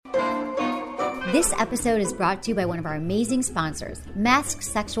This episode is brought to you by one of our amazing sponsors, Masked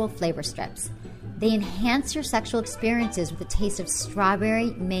Sexual Flavor Strips. They enhance your sexual experiences with a taste of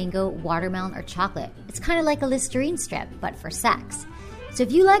strawberry, mango, watermelon, or chocolate. It's kind of like a Listerine strip, but for sex. So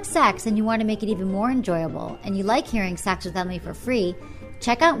if you like sex and you want to make it even more enjoyable, and you like hearing Sex with Emily for free,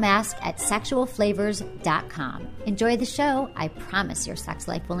 check out Mask at sexualflavors.com. Enjoy the show. I promise your sex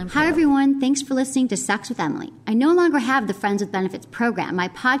life will improve. Hi, everyone. Thanks for listening to Sex with Emily. I no longer have the Friends with Benefits program. My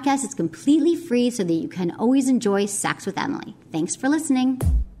podcast is completely free so that you can always enjoy Sex with Emily. Thanks for listening.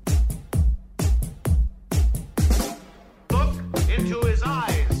 Look into his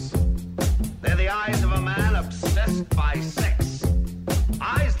eyes. They're the eyes of a man obsessed by sex.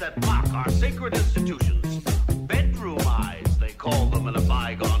 Eyes that mock our sacred institutions. Bedroom eyes, they call them in a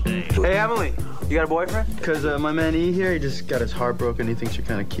bygone day. Hey, Emily, you got a boyfriend? Because my man E here, he just got his heart broken. He thinks you're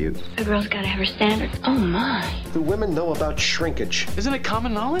kind of cute. A girl's got to have her standards. Oh, my. Do women know about shrinkage? Isn't it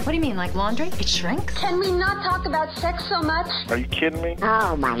common knowledge? What do you mean, like laundry? It shrinks? Can we not talk about sex so much? Are you kidding me?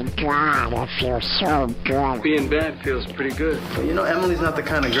 Oh, my God, it feels so good. Being bad feels pretty good. But you know, Emily's not the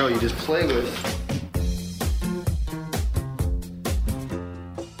kind of girl you just play with.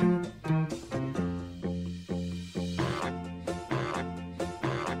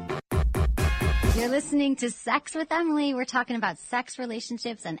 You're listening to Sex with Emily. We're talking about sex,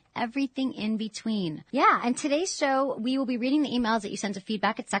 relationships, and everything in between. Yeah, and today's show, we will be reading the emails that you send to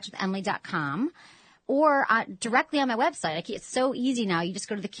feedback at sexwithemily.com or directly on my website. It's so easy now. You just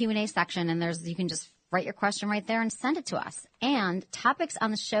go to the Q&A section, and you can just write your question right there and send it to us. And topics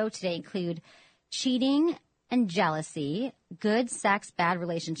on the show today include cheating and jealousy, good sex, bad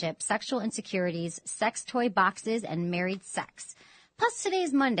relationships, sexual insecurities, sex toy boxes, and married sex. Plus, today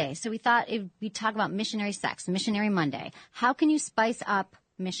is Monday, so we thought we'd talk about missionary sex, Missionary Monday. How can you spice up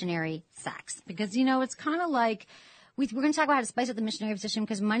missionary sex? Because, you know, it's kind of like we're going to talk about how to spice up the missionary position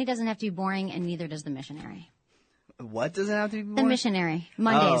because money doesn't have to be boring, and neither does the missionary. What doesn't have to be boring? The missionary.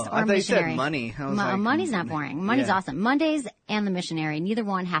 Mondays or I thought missionary. You said money. I was Money's not boring. Money's yeah. awesome. Mondays and the missionary, neither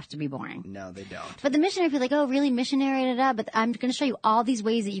one have to be boring. No, they don't. But the missionary, people are like, oh, really, missionary, da, da. But I'm going to show you all these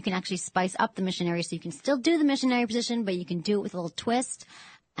ways that you can actually spice up the missionary so you can still do the missionary position, but you can do it with a little twist,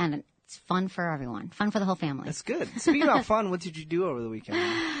 and it's fun for everyone. Fun for the whole family. That's good. Speaking about fun, what did you do over the weekend?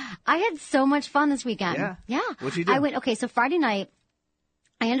 I had so much fun this weekend. Yeah? What'd you do? So Friday night,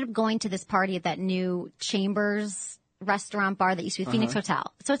 I ended up going to this party at that new Chambers restaurant bar that used to be Phoenix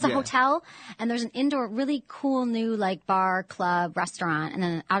Hotel. So it's a hotel, and there's an indoor, really cool new like bar, club, restaurant, and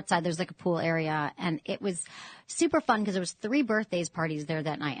then outside there's like a pool area, and it was super fun because there was 3 birthdays parties there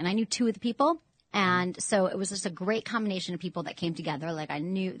that night, and I knew 2 of the people, and so it was just a great combination of people that came together. Like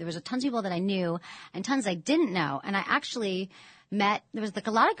there was a tons of people that I knew and tons I didn't know, and I actually there was like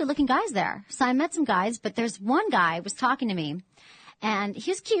a lot of good looking guys there. So I met some guys, but there's one guy was talking to me. And he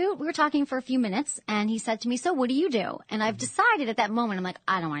was cute. We were talking for a few minutes, and he said to me, so what do you do? And I've decided at that moment, I'm like,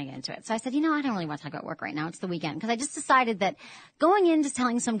 I don't want to get into it. So I said, I don't really want to talk about work right now. It's the weekend. Because I just decided that going in just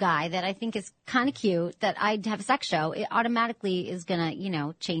telling some guy that I think is kind of cute that I'd have a sex show, it automatically is going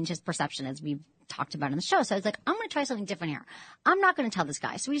to, change his perception as we've talked about in the show. So I was like, I'm going to try something different here. I'm not going to tell this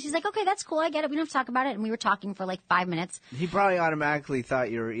guy. So he's like, okay, that's cool. I get it. We don't have to talk about it. And we were talking for like 5 minutes. He probably automatically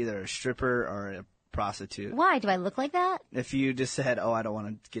thought you were either a stripper or a prostitute. Why? Do I look like that? If you just said, I don't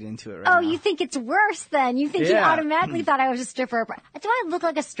want to get into it right now. Oh, you think it's worse then? You think he automatically thought I was a stripper. Do I look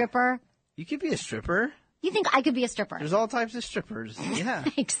like a stripper? You could be a stripper. You think I could be a stripper? There's all types of strippers. Yeah.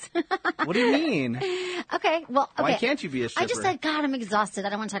 Thanks. What do you mean? Okay, well, okay. Why can't you be a stripper? I just said, God, I'm exhausted. I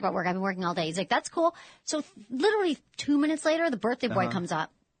don't want to talk about work. I've been working all day. He's like, that's cool. So literally 2 minutes later, the birthday boy comes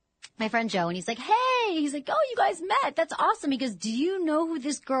up. My friend Joe, and he's like, hey. He's like, oh, you guys met. That's awesome. He goes, do you know who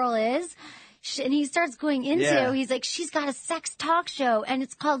this girl is? And he starts going into, he's like, she's got a sex talk show, and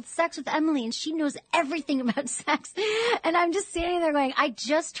it's called Sex with Emily, and she knows everything about sex. And I'm just standing there going, I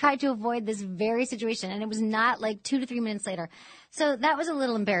just tried to avoid this very situation, and it was not like 2 to 3 minutes later. So that was a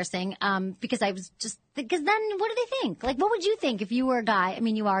little embarrassing, because because then what do they think? Like, what would you think if you were a guy? I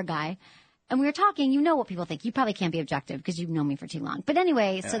mean, you are a guy. And we were talking, you know what people think. You probably can't be objective because you've known me for too long. But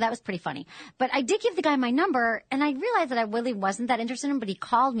anyway, so that was pretty funny. But I did give the guy my number, and I realized that I really wasn't that interested in him, but he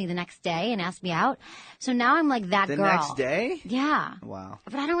called me the next day and asked me out. So now I'm like that girl. The next day? Yeah. Wow.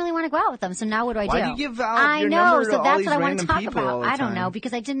 But I don't really want to go out with them, so now what do I do? Why do you give out your number to all these random people all the time? I don't know,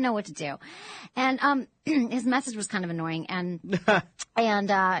 because I didn't know what to do. And his message was kind of annoying, and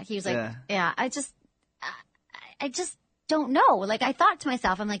he was like, I just don't know. Like, I thought to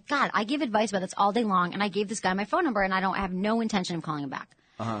myself, I'm like, God, I give advice about this all day long, and I gave this guy my phone number, and I have no intention of calling him back.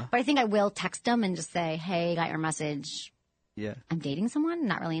 But I think I will text him and just say, hey, got your message. Yeah. I'm dating someone,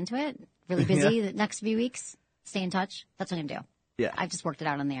 not really into it, really busy the next few weeks. Stay in touch. That's what I'm going to do. Yeah. I just worked it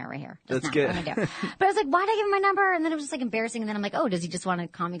out on the air right here. That's now. good. What am I do? But I was like, why did I give him my number? And then it was just like embarrassing. And then I'm like, oh, does he just want to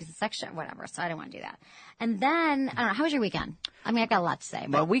call me because it's sex show? Whatever. So I didn't want to do that. And then, I don't know, how was your weekend? I mean, I got a lot to say.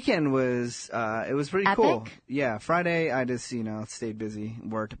 But My weekend was, it was pretty Epic? cool. Yeah, Friday I just, stayed busy,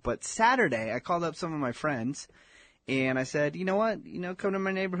 worked. But Saturday I called up some of my friends and I said, you know what? Come to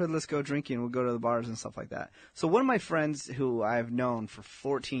my neighborhood, let's go drinking. We'll go to the bars and stuff like that. So one of my friends who I've known for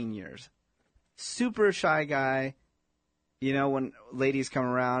 14 years, super shy guy, when ladies come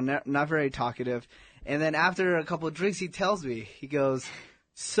around, not very talkative. And then after a couple of drinks, he tells me, he goes,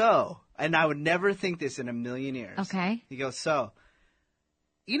 and I would never think this in a million years. Okay. He goes,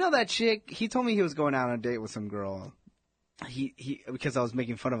 that chick, he told me he was going out on a date with some girl. He because I was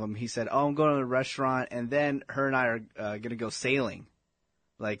making fun of him, he said, I'm going to the restaurant, and then her and I are going to go sailing,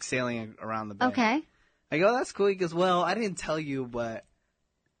 like sailing around the bay. Okay. I go, that's cool. He goes, well, I didn't tell you, but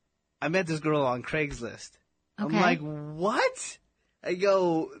I met this girl on Craigslist. Okay. I'm like, what? I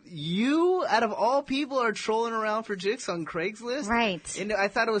go, you, out of all people, are trolling around for chicks on Craigslist? Right. And I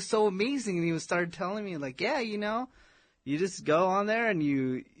thought it was so amazing. And he started telling me, like, yeah, you just go on there and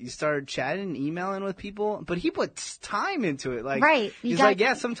you start chatting and emailing with people. But he puts time into it. Like, right. He's like,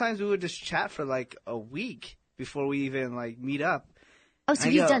 yeah, sometimes we would just chat for like a week before we even like meet up. Oh, so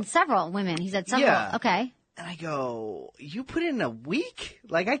he's done several women. He's had several. Yeah. Okay. And I go, you put in a week?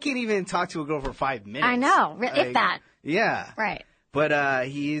 Like, I can't even talk to a girl for 5 minutes. I know. If that. Yeah. Right. But I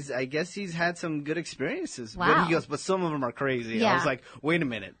guess he's had some good experiences. Wow. But he goes, but some of them are crazy. Yeah. I was like, wait a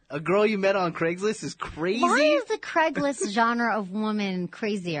minute. A girl you met on Craigslist is crazy? Why is the Craigslist genre of woman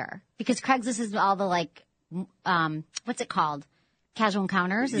crazier? Because Craigslist is all the what's it called? Casual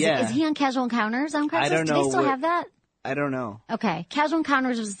encounters? Is he on casual encounters on Craigslist? I don't know. Do they still have that? I don't know. Okay. Casual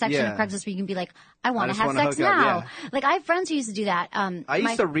encounters was a section of Craigslist where you can be like, I want to have sex hook up, now. yeah. Like, I have friends who used to do that. I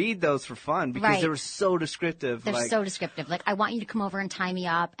used to read those for fun because they were so descriptive. They're so descriptive. Like, I want you to come over and tie me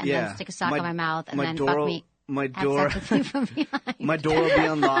up and then stick a sock in my mouth and then fuck me. Have sex with me from behind. My door will be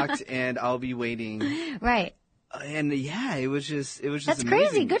unlocked and I'll be waiting. Right. And it was just That's amazing.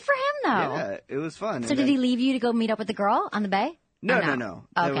 crazy. Good for him, though. Yeah, it was fun. So did he leave you to go meet up with the girl on the bay? No.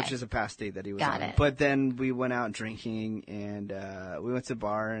 Okay. It was just a past date that he was Got on. it. But then we went out drinking and we went to a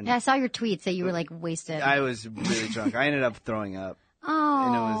bar. And Yeah, I saw your tweets that you were like wasted. I was really drunk. I ended up throwing up. Oh.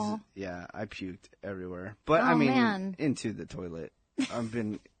 And it was, I puked everywhere. But man. into the toilet. So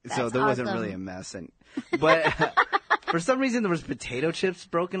That's there wasn't awesome. really a mess. But for some reason there was potato chips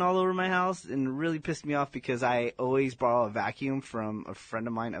broken all over my house and it really pissed me off because I always borrow a vacuum from a friend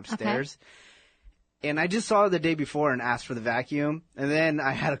of mine upstairs. Okay. And I just saw her the day before and asked for the vacuum. And then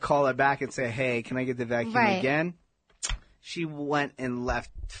I had to call her back and say, hey, can I get the vacuum again? She went and left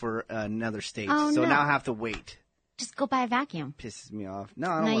for another state. So now I have to wait. Just go buy a vacuum. Pisses me off.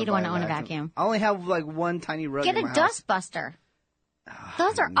 No, I don't want to you don't want to own a vacuum. I only have like one tiny rug in my house. Get a dust buster.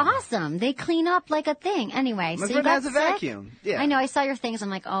 Those are awesome. They clean up like a thing. Anyway, my so friend you got has a vacuum. Yeah. I know. I saw your things. I'm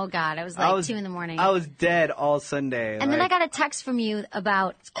like, oh, God. It was like 2 in the morning. I was dead all Sunday. And then I got a text from you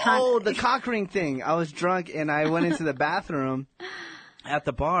about... the cock ring thing. I was drunk and I went into the bathroom at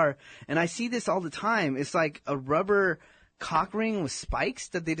the bar and I see this all the time. It's like a rubber cock ring with spikes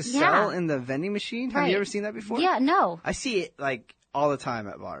that they just sell in the vending machine. Have you ever seen that before? Yeah, no. I see it like all the time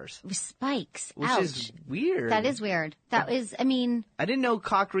at bars. With spikes. Which is weird. That is weird. I didn't know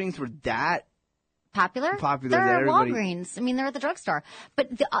cock rings were that popular. They're at Walgreens. I mean, they're at the drugstore. But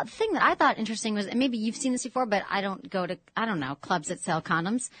the thing that I thought interesting was, and maybe you've seen this before, but I don't go to, clubs that sell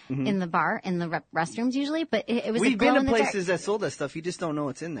condoms in the bar, in the restrooms usually, but it was We've a glow been in to the places dark. that sold that stuff. You just don't know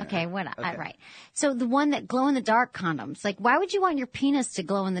what's in there. Okay, right. So the one that glow in the dark condoms, like, why would you want your penis to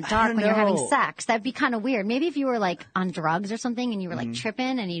glow in the dark when you're having sex? That'd be kind of weird. Maybe if you were like on drugs or something and you were like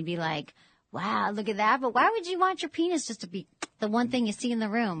tripping and you'd be like, wow, look at that. But why would you want your penis just to be the one thing you see in the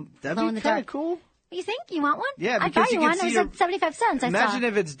room? That'd glow be in the kind dark? of cool. You think? You want one? Yeah, because I bought you one. see It was like 75 cents. Imagine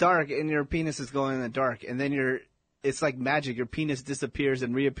if it's dark and your penis is glowing in the dark, and then it's like magic. Your penis disappears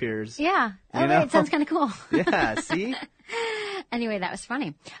and reappears. Yeah. It sounds kind of cool. Yeah, see? Anyway, that was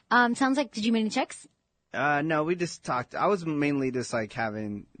funny. Sounds like, did you meet any chicks? No, we just talked. I was mainly just like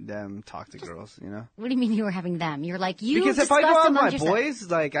having them talk to girls, What do you mean you were having them? You were like, because if I go out with my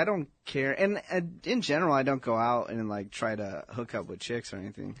boys, like, I don't care. And in general, I don't go out and like try to hook up with chicks or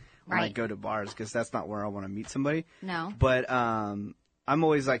anything. When I go to bars, because that's not where I want to meet somebody. No. But I'm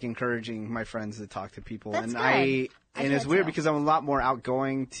always like encouraging my friends to talk to people. That's and good. And it's weird because I'm a lot more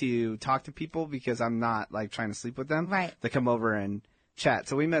outgoing to talk to people because I'm not like trying to sleep with them. Right. They come over and chat.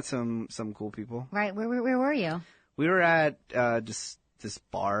 So we met some cool people. Right. Where were you? We were at just this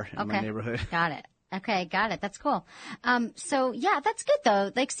bar in my neighborhood. Got it. Okay, got it. That's cool. So yeah, that's good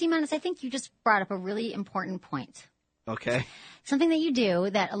though. Like, Seamus, I think you just brought up a really important point. Okay. Something that you do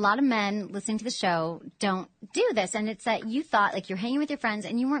that a lot of men listening to the show don't do this. And it's that you thought, like, you're hanging with your friends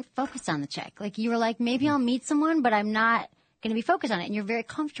and you weren't focused on the chick. Like, you were like, maybe I'll meet someone, but I'm not going to be focused on it. And you're very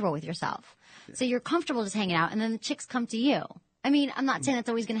comfortable with yourself. So you're comfortable just hanging out, and then the chicks come to you. I mean, I'm not saying that's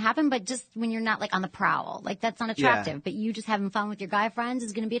always going to happen, but just when you're not, like, on the prowl. Like, that's not attractive. Yeah. But you just having fun with your guy friends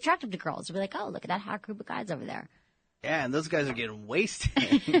is going to be attractive to girls. You'll be like, oh, look at that hot group of guys over there. Yeah, and those guys are getting wasted.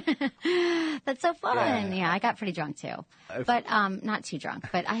 That's so fun. Yeah, I got pretty drunk, too. But not too drunk.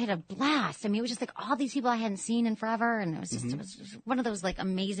 But I had a blast. I mean, it was just, like, all these people I hadn't seen in forever, and it was just, it was just one of those, like,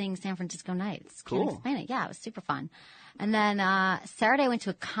 amazing San Francisco nights. Cool. Can't explain it. Yeah, it was super fun. And then Saturday I went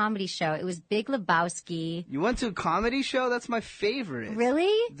to a comedy show. It was Big Lebowski. You went to a comedy show? That's my favorite.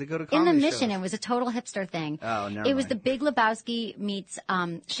 Really? To go to comedy in the Mission, shows. It was a total hipster thing. Oh, never It was mind. the Big Lebowski meets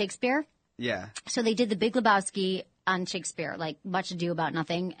Shakespeare. Yeah. So they did the Big Lebowski on Shakespeare, like Much Ado About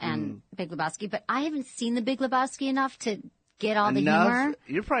Nothing and Big Lebowski. But I haven't seen the Big Lebowski enough to get all the humor.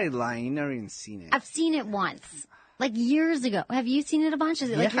 You're probably lying. You've never even seen it. I've seen it once, like years ago. Have you seen it a bunch? Is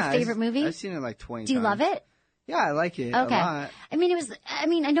it like your favorite movie? I've seen it like 20 times. Do you love it? Yeah, I like it a lot. I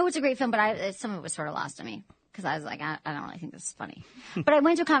mean, I know it's a great film, but some of it was sort of lost to me. Because I was like, I don't really think this is funny. But I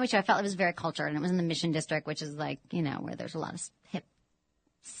went to a comedy show. I felt it was very cultured, and it was in the Mission District, which is like, you know, where there's a lot of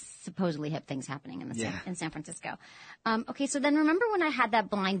supposedly hip things happening in San Francisco. Okay, so then remember when I had that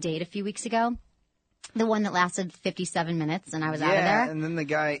blind date a few weeks ago? The one that lasted 57 minutes, and I was out of there? Yeah, and then the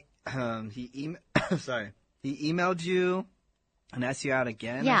guy, he emailed you and asked you out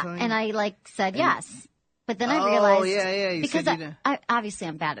again or something? And I, said yes. But then I realized, you because obviously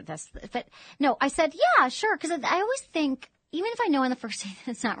I'm bad at this, but no, I said, yeah, sure. Because I always think, even if I know in the first date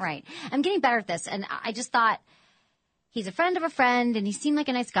it's not right, I'm getting better at this. And I just thought, he's a friend of a friend, and he seemed like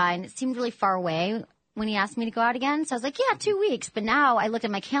a nice guy, and it seemed really far away when he asked me to go out again. So I was like, yeah, 2 weeks. But now I looked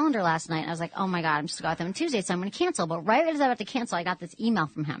at my calendar last night, and I was like, oh my God, I'm supposed to go out with him on Tuesday, so I'm going to cancel. But right as I was about to cancel, I got this email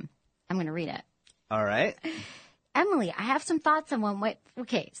from him. I'm going to read it. All right. Emily, I have some thoughts on one way.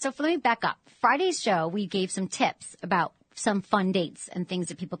 Okay, so let me back up. Friday's show, we gave some tips about some fun dates and things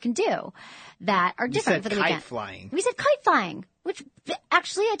that people can do that are different for the weekend. Kite flying. We said kite flying, which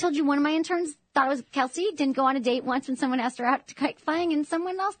actually I told you one of my interns thought it was Kelsey, didn't go on a date once when someone asked her out to kite flying, and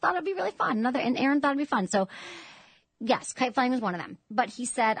someone else thought it'd be really fun. And Aaron thought it'd be fun. So yes, kite flying was one of them. But he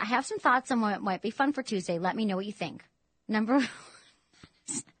said, I have some thoughts on what might be fun for Tuesday. Let me know what you think.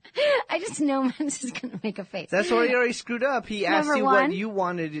 I just know Vince is going to make a face. That's why he already screwed up. He asked you what you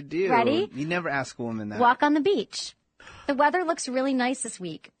wanted to do. Ready? You never ask a woman that. Walk on the beach. The weather looks really nice this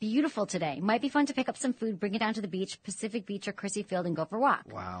week. Beautiful today. Might be fun to pick up some food, bring it down to the beach, Pacific Beach or Crissy Field, and go for a walk.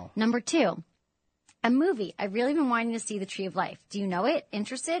 Wow. Number 2, a movie. I've really been wanting to see The Tree of Life. Do you know it?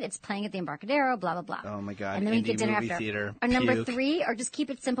 Interested? It's playing at the Embarcadero, blah, blah, blah. Oh, my God. And then we Indie get dinner movie after. Theater. Or number 3, or just keep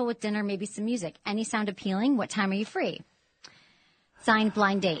it simple with dinner, maybe some music. Any sound appealing? What time are you free? Signed,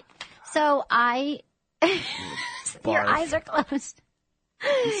 blind date. So your eyes are closed.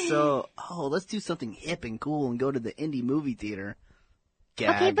 So, let's do something hip and cool and go to the indie movie theater.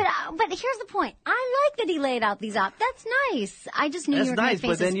 Gag. Okay, but here's the point. I like that he laid out these options. That's nice. I just knew you were nice,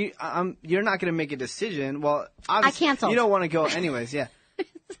 going to but then you're not going to make a decision. Well, obviously, I canceled. You don't want to go anyways, yeah.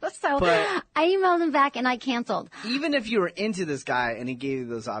 So I emailed him back and I canceled. Even if you were into this guy and he gave you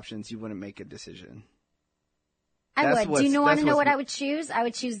those options, you wouldn't make a decision. I would. Do you want to know what I would choose? I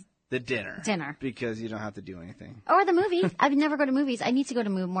would choose the dinner. Dinner. Because you don't have to do anything. Or the movie. I would never go to movies. I need to go to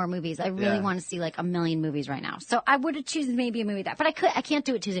more movies. I really want to see like a million movies right now. So I would choose maybe a movie that. But I can't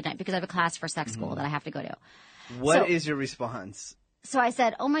do it Tuesday night because I have a class for sex school that I have to go to. What is your response? So I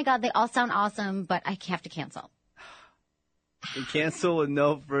said, oh my God, they all sound awesome, but I have to cancel. You cancel with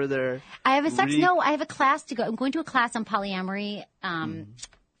no further. I have I have a class to go. I'm going to a class on polyamory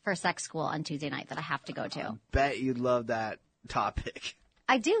for sex school on Tuesday night that I have to go to. I bet you'd love that topic.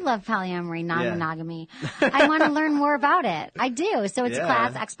 I do love polyamory, non-monogamy. I want to learn more about it. I do. So it's a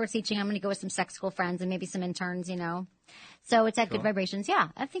class, experts teaching. I'm going to go with some sex school friends and maybe some interns, you know. So it's at Good Vibrations. Yeah,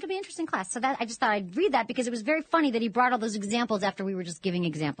 I think it'll be an interesting class. So I just thought I'd read that because it was very funny that he brought all those examples after we were just giving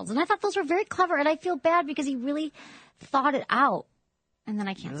examples. And I thought those were very clever, and I feel bad because he really thought it out. And then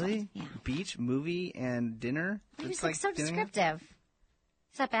I canceled. Really? Yeah. Beach, movie, and dinner? It was like so descriptive.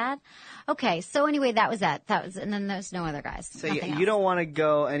 Is that bad? Okay, so anyway, that was that. And then there's no other guys. So you don't want to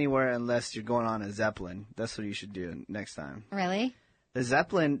go anywhere unless you're going on a Zeppelin. That's what you should do next time. Really? The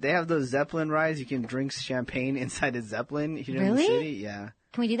Zeppelin, they have those Zeppelin rides. You can drink champagne inside a Zeppelin here in the city. Yeah.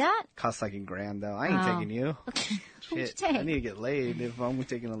 Can we do that? Costs like $1,000 though. I ain't taking you. Okay. Shit, I need to get laid if I'm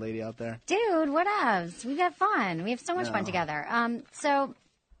taking a lady out there. Dude, whatevs. We've had fun. We have so much fun together. So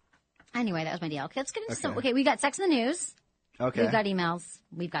anyway, that was my deal. Okay, let's get into some. Okay, we got sex in the news. Okay. We've got emails.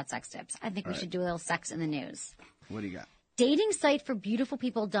 We've got sex tips. I think we should do a little sex in the news. What do you got? Dating site for beautiful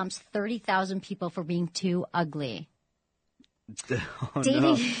people dumps 30,000 people for being too ugly. Oh, Dating,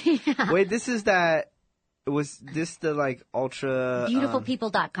 no. yeah. Wait, this is that. Was this the like ultra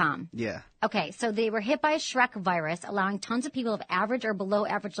Beautifulpeople.com. Yeah. Okay, so they were hit by a Shrek virus, allowing tons of people of average or below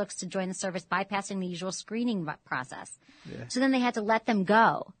average looks to join the service, bypassing the usual screening process. Yeah. So then they had to let them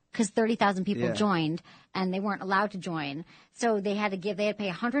go because 30,000 people joined and they weren't allowed to join. So they had to pay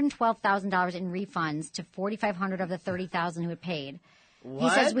 $112,000 in refunds to 4,500 of the 30,000 who had paid. What? He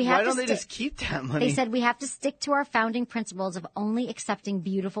says Why don't they just keep that money? They said we have to stick to our founding principles of only accepting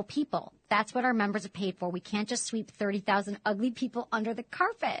beautiful people. That's what our members are paid for. We can't just sweep 30,000 ugly people under the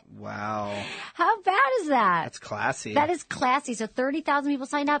carpet. Wow. How bad is that? That's classy. That is classy. So 30,000 people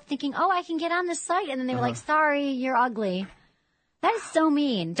signed up thinking, oh, I can get on this site. And then they were like, sorry, you're ugly. That is so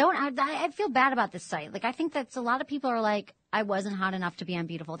mean. I feel bad about this site. Like, I think that's a lot of people are like, I wasn't hot enough to be on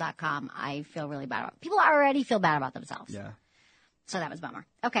beautiful.com. I feel really bad about it. People already feel bad about themselves. Yeah. So that was a bummer.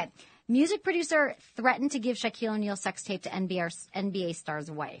 Okay. Music producer threatened to give Shaquille O'Neal sex tape to NBA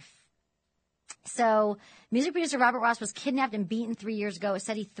star's wife. So music producer Robert Ross was kidnapped and beaten 3 years ago. It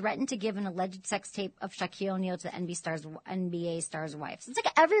said he threatened to give an alleged sex tape of Shaquille O'Neal to the NBA star's wife. So it's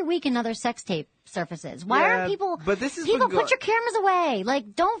like every week another sex tape surfaces. Why aren't people... But this is people, put your cameras away.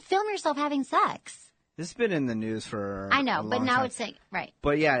 Like, don't film yourself having sex. This has been in the news for I know, a but long now time. it's saying... Right.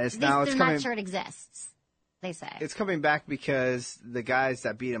 But yeah, it's coming... They're not sure it exists. They say. It's coming back because the guys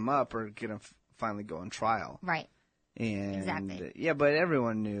that beat him up are going to finally go on trial. Right. And exactly. Yeah, but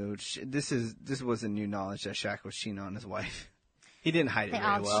everyone knew. This wasn't new knowledge that Shaq was cheating on his wife. He didn't hide it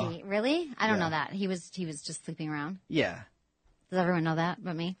very well. Cheat. Really? I don't know that. He was just sleeping around. Yeah. Does everyone know that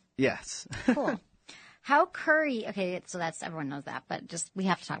but me? Yes. Cool. How Curry... Okay, so that's... Everyone knows that, but just... We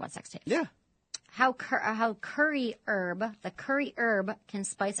have to talk about sex tapes. Yeah. How curry herb... The curry herb can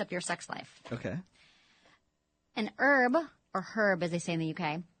spice up your sex life. Okay. An herb, or herb as they say in the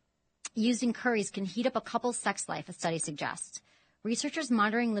UK, used in curries can heat up a couple's sex life, a study suggests. Researchers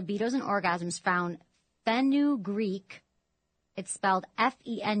monitoring libidos and orgasms found fenugreek, it's spelled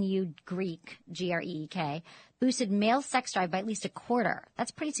F-E-N-U Greek, G-R-E-E-K, boosted male sex drive by at least a quarter.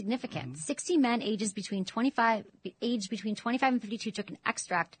 That's pretty significant. Mm-hmm. 60 men aged between 25 and 52 took an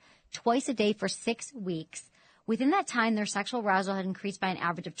extract twice a day for 6 weeks. Within that time, their sexual arousal had increased by an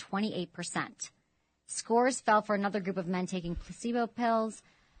average of 28%. Scores fell for another group of men taking placebo pills,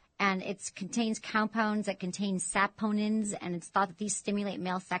 and it contains compounds that contain saponins, and it's thought that these stimulate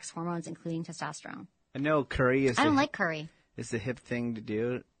male sex hormones, including testosterone. I know curry is... I don't like curry. It's the hip thing to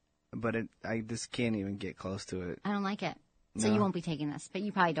do, but I just can't even get close to it. I don't like it. So you won't be taking this, but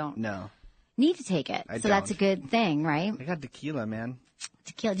you probably don't need to take it. So that's a good thing, right? I got tequila, man.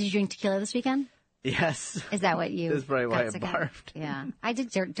 Tequila. Did you drink tequila this weekend? Yes. Is that what you... That's probably why I barfed. Yeah. I did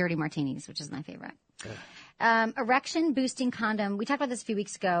dirty martinis, which is my favorite. Erection boosting condom. We talked about this a few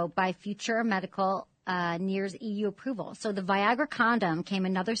weeks ago. By Futura Medical nears EU approval. So the Viagra condom came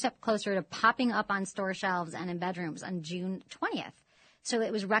another step closer to popping up on store shelves and in bedrooms on June 20th. So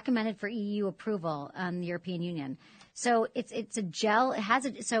it was recommended for EU approval in the European Union. So it's a gel.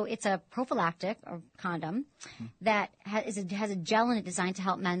 It's a prophylactic or condom that has a gel in it designed to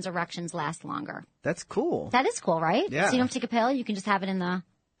help men's erections last longer. That's cool. That is cool, right? Yeah. So you don't take a pill. You can just have it in the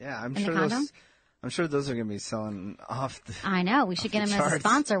I'm sure those are going to be selling off the I know. We should get them charts. as a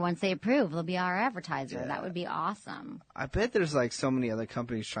sponsor once they approve. They'll be our advertiser. Yeah. That would be awesome. I bet there's like so many other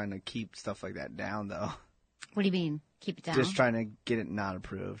companies trying to keep stuff like that down, though. What do you mean? Keep it down? Just trying to get it not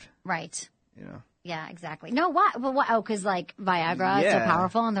approved. Right. You know? Yeah, exactly. No, why? Well, why? Oh, because like Viagra is so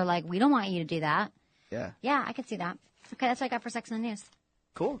powerful, and they're like, we don't want you to do that. Yeah. Yeah, I could see that. Okay, that's what I got for Sex in the News.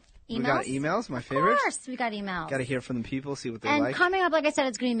 Cool. Emails? We got emails, my favorite. Of course, we got emails. Got to hear from the people, see what they like. like. And coming up, like I said,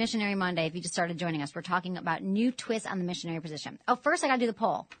 it's going to be Missionary Monday. If you just started joining us, we're talking about new twists on the missionary position. Oh, first I got to do the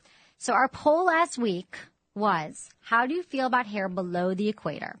poll. So our poll last week was, how do you feel about hair below the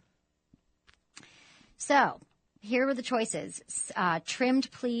equator? So here were the choices. Trimmed,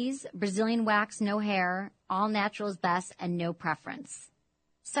 please. Brazilian wax, no hair. All natural is best, and no preference.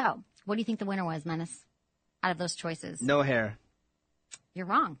 So what do you think the winner was, Menace, out of those choices? No hair. You're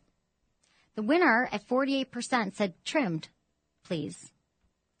wrong. The winner at 48% said trimmed, please.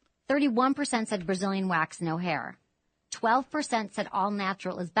 31% said Brazilian wax, no hair. 12% said all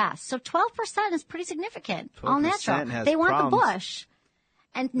natural is best. So 12% is pretty significant. All natural. They want the bush.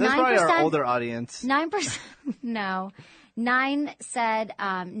 And that's 9%, probably our older audience. 9%, no. 9 said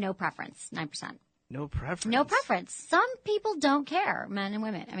no preference. 9%. No preference? No preference. Some people don't care, men and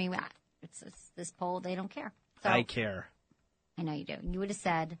women. I mean, it's this poll, they don't care. So, I care. I know you do. You would have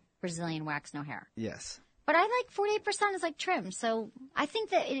said Brazilian wax, no hair. Yes. But I like 48% is like trim. So I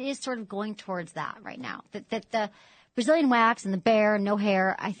think that it is sort of going towards that right now. That the Brazilian wax and the bare, no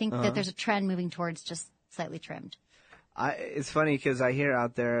hair, I think that there's a trend moving towards just slightly trimmed. It's funny because I hear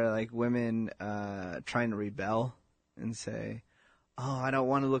out there like women trying to rebel and say, oh, I don't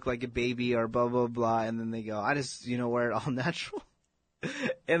want to look like a baby or blah, blah, blah. And then they go, I just, wear it all natural.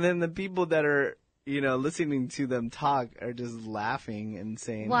 And then the people that are, listening to them talk are just laughing and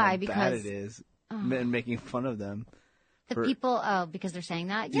saying how bad it is and making fun of them. People, because they're saying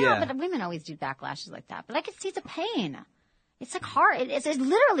that? Yeah, but women always do backlashes like that. But I can see it's a pain. It's like hard. It's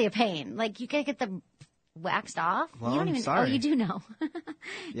literally a pain. Like you gotta get them waxed off. Well, you don't even. sorry. Oh, you do know.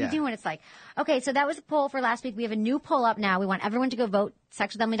 You do what it's like. Okay, so that was the poll for last week. We have a new poll up now. We want everyone to go vote.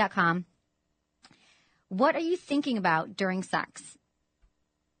 SexWithEmily.com. What are you thinking about during sex?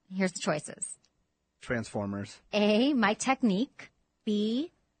 Here's the choices. Transformers. A, my technique.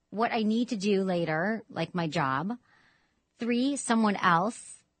 B, what I need to do later, like my job. 3, someone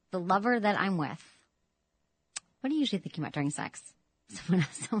else, the lover that I'm with. What are you usually thinking about during sex? Someone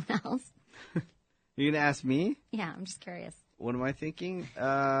else? You're going to ask me? Yeah, I'm just curious. What am I thinking?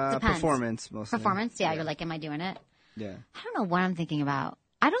 Depends. Performance, mostly. Performance? Yeah, you're like, am I doing it? Yeah. I don't know what I'm thinking about.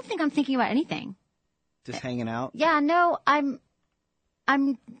 I don't think I'm thinking about anything. Just hanging out? Yeah, no, I'm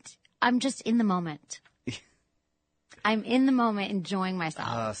just in the moment. I'm in the moment enjoying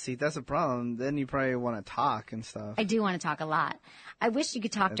myself. See, that's a problem. Then you probably want to talk and stuff. I do want to talk a lot. I wish you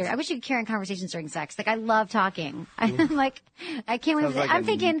could talk I wish you could carry on conversations during sex. Like, I love talking. I'm like, I can't wait. I'm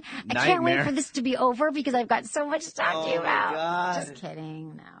thinking, I can't wait for this to be over because I've got so much to talk to you about. God. Just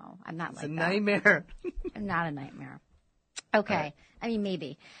kidding. No, I'm not like that. It's a nightmare. I'm not a nightmare. Okay. Right. I mean,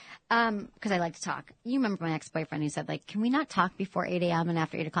 maybe. Because I like to talk. You remember my ex-boyfriend who said, like, can we not talk before 8 a.m. and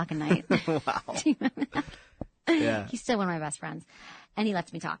after 8 o'clock at night? Wow. Do you remember that? Yeah. He's still one of my best friends, and he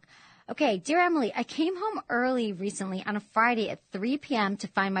lets me talk. Okay, dear Emily, I came home early recently on a Friday at 3 p.m. to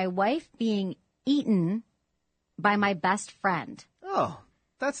find my wife being eaten by my best friend. Oh,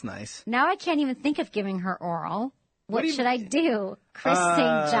 that's nice. Now I can't even think of giving her oral. What should I do? Chris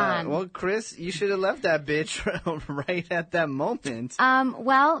St. John. Well, Chris, you should have left that bitch right at that moment.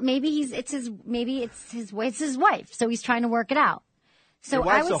 Well, maybe it's his wife, so he's trying to work it out. So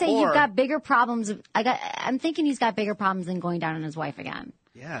I would say you've got bigger problems. I'm thinking he's got bigger problems than going down on his wife again.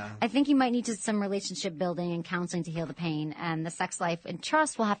 Yeah. I think you might need some relationship building and counseling to heal the pain, and the sex life and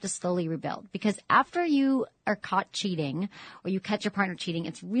trust will have to slowly rebuild. Because after you are caught cheating or you catch your partner cheating,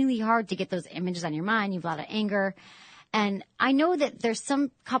 it's really hard to get those images on your mind. You have a lot of anger. And I know that there's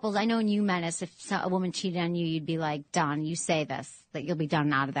some couples, I know in you, Menace, if a woman cheated on you, you'd be like, done, you say this, that you'll be done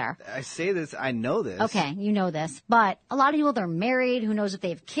and out of there. I say this, I know this. Okay, you know this. But a lot of people, they're married, who knows if they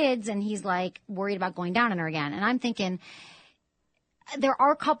have kids, and he's like worried about going down on her again. And I'm thinking, there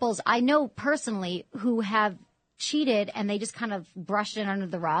are couples I know personally who have cheated and they just kind of brushed it under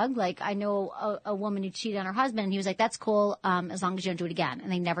the rug. Like I know a woman who cheated on her husband and he was like, that's cool, as long as you don't do it again.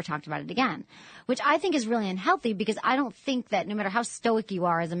 And they never talked about it again, which I think is really unhealthy because I don't think that no matter how stoic you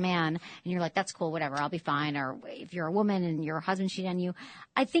are as a man and you're like, that's cool, whatever, I'll be fine. Or if you're a woman and your husband cheated on you,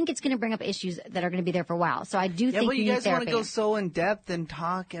 I think it's going to bring up issues that are going to be there for a while. So I do think but you guys want to go therapy. so in depth and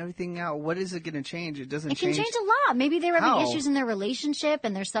talk everything out. What is it going to change? It doesn't change. It can change a lot. Maybe they're having issues in their relationship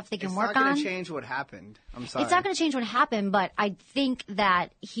and there's stuff they can work on. It's not going to change what happened. I'm sorry. It's not going to change what happened, but I think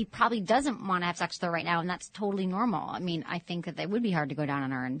that he probably doesn't want to have sex with her right now, and that's totally normal. I mean, I think that it would be hard to go down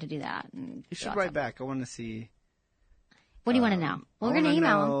on her and to do that. And you should write back. I want to see. What do you want to know? We're going to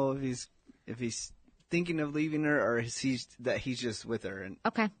email him. If he's thinking of leaving her, or he's just with her and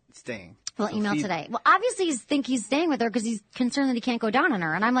staying. We'll email today. Well, obviously he's staying with her because he's concerned that he can't go down on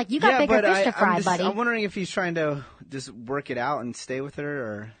her. And I'm like, you got bigger fish to fry, buddy. I'm wondering if he's trying to just work it out and stay with her,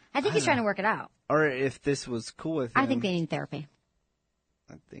 or I think he's trying to work it out. Or if this was cool with him. I think they need therapy.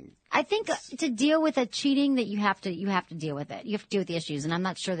 I think to deal with a cheating that you have to deal with it. You have to deal with the issues. And I'm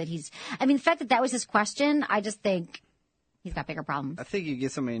not sure that the fact that was his question, I just think he's got bigger problems. I think you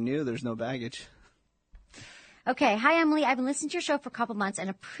get somebody new, there's no baggage. Okay. Hi, Emily. I've been listening to your show for a couple months and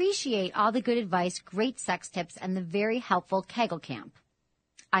appreciate all the good advice, great sex tips, and the very helpful Kegel Camp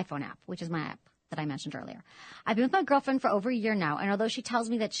iPhone app, which is my app that I mentioned earlier. I've been with my girlfriend for over a year now, and although she tells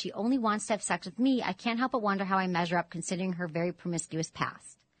me that she only wants to have sex with me, I can't help but wonder how I measure up considering her very promiscuous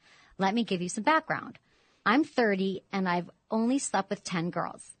past. Let me give you some background. I'm 30, and I've only slept with 10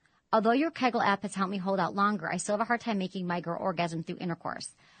 girls. Although your Kegel app has helped me hold out longer, I still have a hard time making my girl orgasm through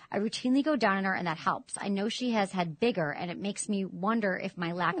intercourse. I routinely go down on her, and that helps. I know she has had bigger, and it makes me wonder if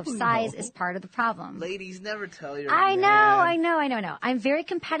my lack of size is part of the problem. Ladies, never tell your I man. know. I'm very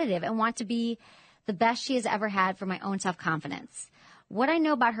competitive and want to be the best she has ever had for my own self-confidence. What I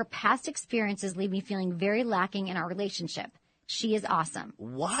know about her past experiences leave me feeling very lacking in our relationship. She is awesome.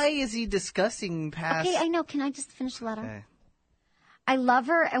 Why is he discussing past? Okay, I know. Can I just finish the letter? Okay. I love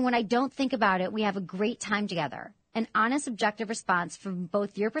her, and when I don't think about it, we have a great time together. An honest, objective response from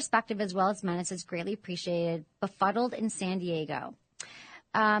both your perspective as well as Menace is greatly appreciated. Befuddled in San Diego.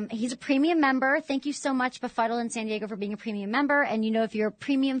 He's a premium member. Thank you so much, Befuddled in San Diego, for being a premium member. And if you're a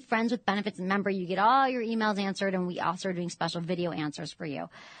premium Friends with Benefits member, you get all your emails answered, and we also are doing special video answers for you.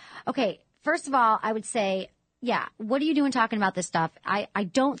 Okay, first of all, I would say, yeah, what are you doing talking about this stuff? I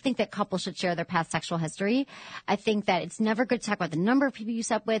don't think that couples should share their past sexual history. I think that it's never good to talk about the number of people you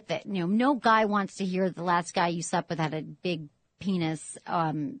slept with, that, no guy wants to hear the last guy you slept with had a big penis,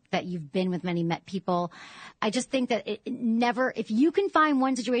 that you've been with many people. I just think that it never, if you can find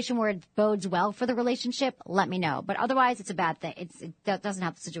one situation where it bodes well for the relationship, let me know. But otherwise, it's a bad thing. It doesn't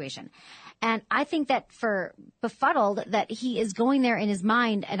help the situation. And I think that for Befuddled, that he is going there in his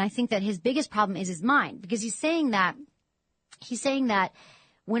mind, and I think that his biggest problem is his mind, because he's saying that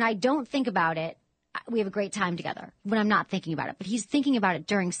when I don't think about it, we have a great time together when I'm not thinking about it. But he's thinking about it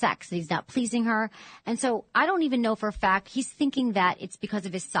during sex, that he's not pleasing her. And so I don't even know for a fact. He's thinking that it's because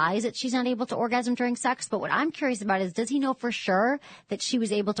of his size that she's not able to orgasm during sex. But what I'm curious about is, does he know for sure that she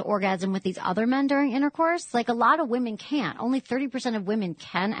was able to orgasm with these other men during intercourse? Like, a lot of women can't. Only 30% of women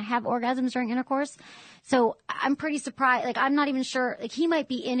can have orgasms during intercourse. So I'm pretty surprised. Like, I'm not even sure. Like, he might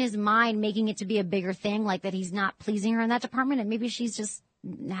be in his mind making it to be a bigger thing, like that he's not pleasing her in that department, and maybe she's just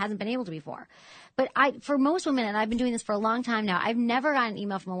hasn't been able to before. But for most women, and I've been doing this for a long time now, I've never gotten an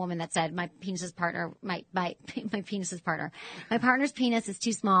email from a woman that said, my partner's penis is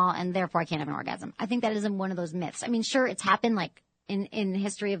too small and therefore I can't have an orgasm. I think that is one of those myths. I mean, sure, it's happened like in the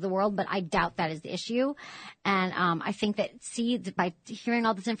history of the world, but I doubt that is the issue. And I think that by hearing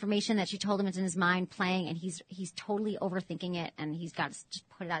all this information that she told him, it's in his mind playing, and he's totally overthinking it, and he's got to just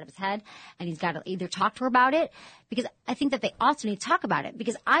put it out of his head, and he's got to either talk to her about it, because I think that they also need to talk about it,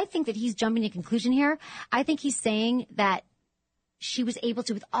 because I think that he's jumping to a conclusion here. I think he's saying that she was able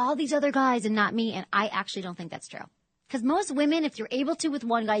to with all these other guys and not me, and I actually don't think that's true. Because most women, if you're able to with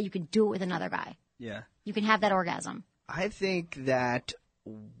one guy, you can do it with another guy. Yeah. You can have that orgasm. I think that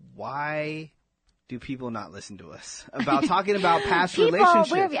why do people not listen to us about talking about past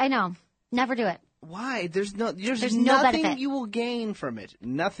relationships? I know. Never do it. Why? There's nothing benefit. you will gain from it.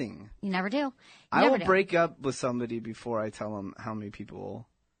 Nothing. You never do. I will break up with somebody before I tell them how many people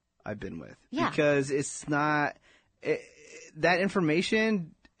I've been with. Yeah. Because it's not that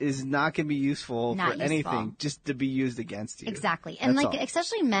information is not going to be useful for anything, just to be used against you. Exactly. And That's all.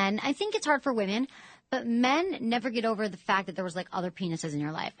 Especially men, I think it's hard for women, but men never get over the fact that there was other penises in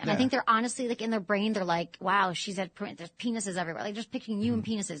your life. And I think they're honestly in their brain, they're like, wow, there's penises everywhere. Like, just picturing you and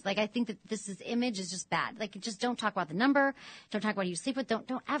penises. Like, I think that this image is just bad. Like, just don't talk about the number. Don't talk about who you sleep with. Don't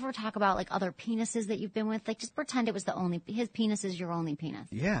ever talk about other penises that you've been with. Like, just pretend it was his penis is your only penis.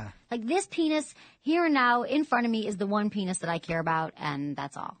 Yeah. Like, this penis here and now in front of me is the one penis that I care about, and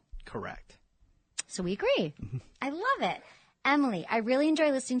that's all. Correct. So we agree. I love it. Emily, I really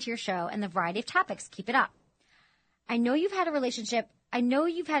enjoy listening to your show and the variety of topics. Keep it up. I know you've had a relationship. I know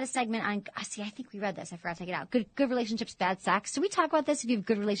you've had a segment on, I think we read this. I forgot to take it out. Good relationships, bad sex. Did we talk about this? If you have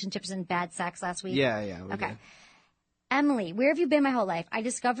good relationships and bad sex last week? Yeah. We okay. did. Emily, where have you been my whole life? I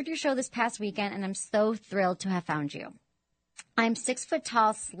discovered your show this past weekend, and I'm so thrilled to have found you. I'm 6 foot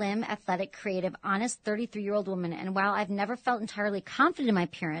tall, slim, athletic, creative, honest 33-year-old woman, and while I've never felt entirely confident in my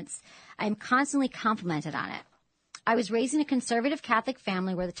appearance, I am constantly complimented on it. I was raised in a conservative Catholic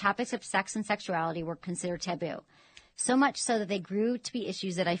family where the topics of sex and sexuality were considered taboo, so much so that they grew to be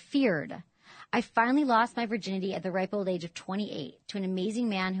issues that I feared. I finally lost my virginity at the ripe old age of 28 to an amazing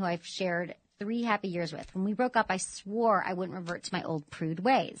man who I've shared 3 happy years with. When we broke up, I swore I wouldn't revert to my old prude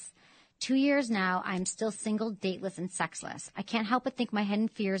ways. 2 years now, I'm still single, dateless, and sexless. I can't help but think my hidden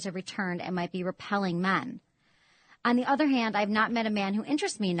fears have returned and might be repelling men. On the other hand, I've not met a man who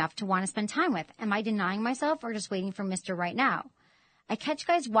interests me enough to want to spend time with. Am I denying myself or just waiting for Mr. Right Now? I catch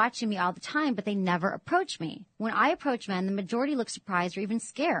guys watching me all the time, but they never approach me. When I approach men, the majority look surprised or even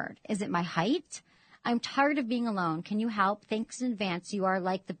scared. Is it my height? I'm tired of being alone. Can you help? Thanks in advance. You are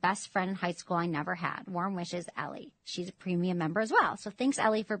like the best friend in high school I never had. Warm wishes, Ellie. She's a premium member as well. So thanks,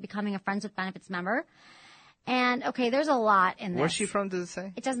 Ellie, for becoming a Friends with Benefits member. And, okay, there's a lot in this. Where's she from, does it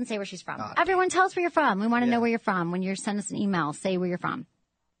say? It doesn't say where she's from. Oh, Everyone, tell us where you're from. We want to know where you're from. When you send us an email, say where you're from.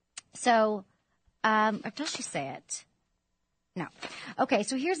 So, or does she say it? No. Okay,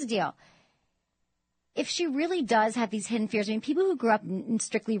 so here's the deal. If she really does have these hidden fears, I mean, people who grew up in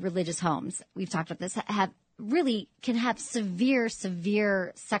strictly religious homes, we've talked about this, can have severe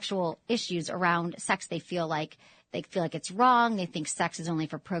sexual issues around sex. They feel like They feel like it's wrong. They think sex is only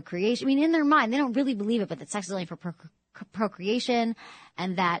for procreation. I mean, in their mind, they don't really believe it, but that sex is only for procreation,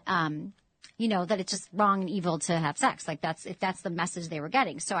 and that, that it's just wrong and evil to have sex. Like if that's the message they were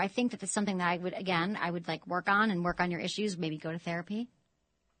getting. So I think that it's something that I would like work on your issues, maybe go to therapy.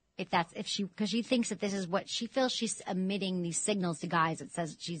 Because she thinks that this is what she feels, she's emitting these signals to guys that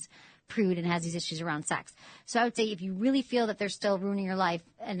says that she's prude and has these issues around sex. So I would say if you really feel that they're still ruining your life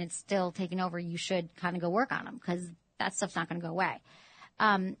and it's still taking over, you should kind of go work on them, because that stuff's not going to go away.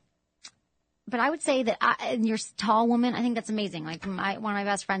 But I would say that and you're a tall woman, I think that's amazing. Like one of my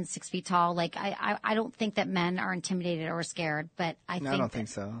best friends is 6 feet tall. Like I don't think that men are intimidated or scared, but I don't think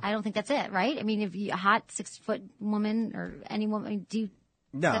so. I don't think that's it, right? I mean, if you a hot 6-foot woman or any woman,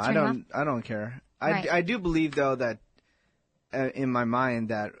 No, I don't care. Right. I do believe though that in my mind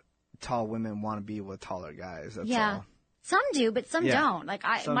that tall women want to be with taller guys. That's all. Some do, but some don't. Like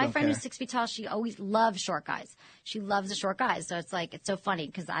my friend care. who's 6 feet tall, she always loves short guys. She loves the short guys. So it's like, it's so funny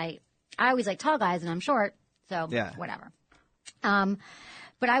because I always like tall guys and I'm short. So whatever.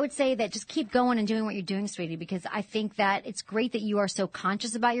 But I would say that just keep going and doing what you're doing, sweetie, because I think that it's great that you are so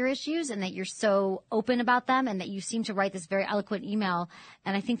conscious about your issues and that you're so open about them and that you seem to write this very eloquent email.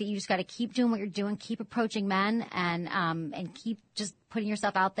 And I think that you just got to keep doing what you're doing, keep approaching men and keep just putting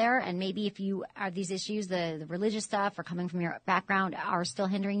yourself out there. And maybe if you are these issues, the religious stuff or coming from your background are still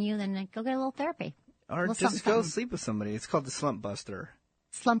hindering you, then go get a little therapy. Or just go sleep with somebody. It's called the slump buster.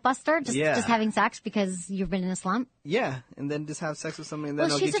 Slump buster? Just having sex because you've been in a slump? Yeah, and then just have sex with somebody and then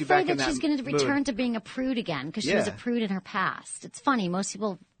they'll she's get you back afraid in that that she's going to return mood. to being a prude again because she was a prude in her past. It's funny.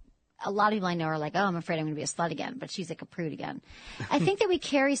 A lot of people I know are like, oh, I'm afraid I'm going to be a slut again, but she's like a prude again. I think that we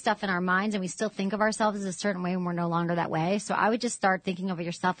carry stuff in our minds and we still think of ourselves as a certain way when we're no longer that way. So I would just start thinking of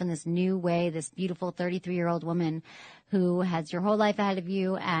yourself in this new way, this beautiful 33-year-old woman who has your whole life ahead of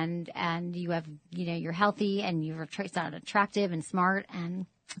you and you have, you're healthy and you're attractive and smart, and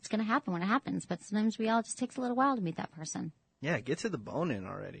it's going to happen when it happens. But sometimes it just takes a little while to meet that person. Yeah, get to the bone in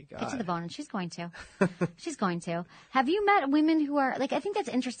already. God. Get to the bone, and she's going to. She's going to. Have you met women who are, like, I think that's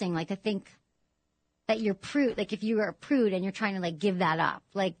interesting, like, to think that you're prude, like, if you are a prude and you're trying to, like, give that up.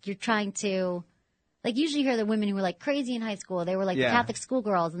 Like, you're trying to, like, usually you hear the women who were, like, crazy in high school. They were, like, the Catholic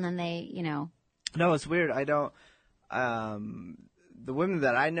schoolgirls, and then they, No, it's weird. I don't, the women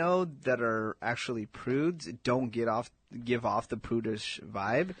that I know that are actually prudes don't give off the prudish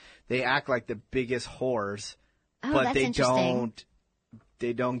vibe. They act like the biggest whores. Oh, but that's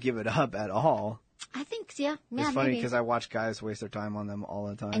they don't give it up at all. I think, yeah, it's funny because I watch guys waste their time on them all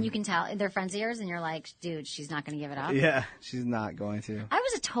the time. And you can tell they're friends of yours, and you're like, dude, she's not going to give it up. Yeah, she's not going to.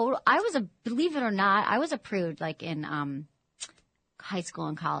 Believe it or not, I was a prude, like in high school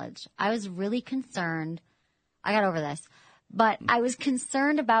and college. I was really concerned. I got over this, but I was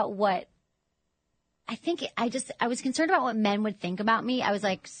concerned about what. I was concerned about what men would think about me. I was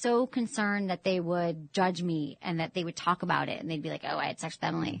like so concerned that they would judge me and that they would talk about it and they'd be like, oh, I had sex with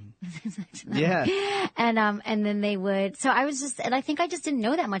Emily. Yeah. And then they would, so I was and I think I just didn't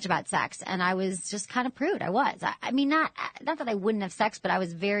know that much about sex, and I was just kind of prude. I was. I mean, not that I wouldn't have sex, but I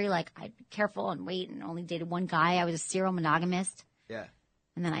was very like, I'd be careful and wait and only dated one guy. I was a serial monogamist. Yeah.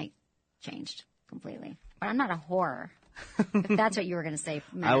 And then I changed completely. But I'm not a whore. If that's what you were going to say.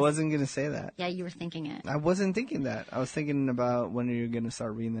 I wasn't going to say that. Yeah, you were thinking it. I wasn't thinking that. I was thinking about when you're going to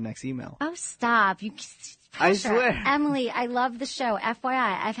start reading the next email. Oh, stop. I swear. Emily, I love the show.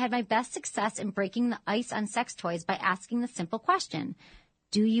 FYI, I've had my best success in breaking the ice on sex toys by asking the simple question,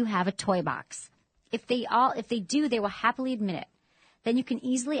 do you have a toy box? If they do, they will happily admit it. Then you can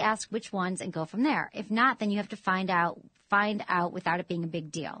easily ask which ones and go from there. If not, then you have to find out without it being a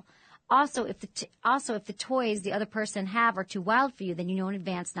big deal. Also, if the toys the other person have are too wild for you, then you know in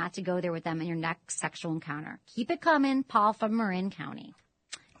advance not to go there with them in your next sexual encounter. Keep it coming, Paul from Marin County,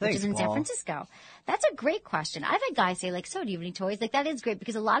 which is in San Francisco. That's a great question. I've had guys say, like, so do you have any toys? Like, that is great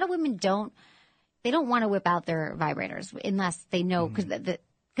because a lot of women don't want to whip out their vibrators unless they know,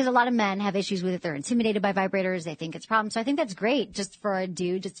 because a lot of men have issues with it. They're intimidated by vibrators. They think it's a problem. So I think that's great just for a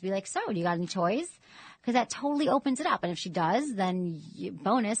dude just to be like, so do you got any toys? Because that totally opens it up. And if she does, then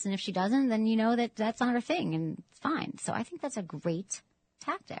bonus. And if she doesn't, then you know that that's not her thing and it's fine. So I think that's a great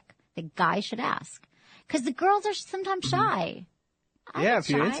tactic. The guy should ask. Because the girls are sometimes shy. Yeah, if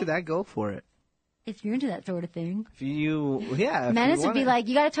you're into that, go for it. If you're into that sort of thing. Menace would be like,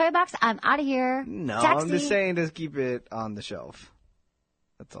 you got a toy box? I'm out of here. No, Taxi. I'm just saying just keep it on the shelf.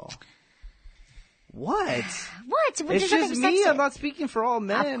 That's all. What? What? It's just me. I'm not speaking for all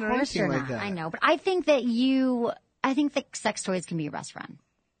men or anything like that. I know, but I think that sex toys can be your best friend.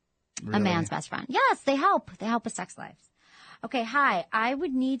 Really? A man's best friend. Yes, they help. They help with sex lives. Okay, hi. I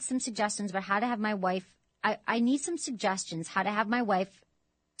would need some suggestions about how to have my wife I need some suggestions how to have my wife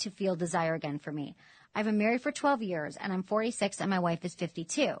to feel desire again for me. I've been married for 12 years, and I'm 46, and my wife is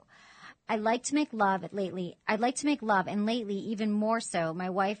 52. I'd like to make love, and lately, even more so, my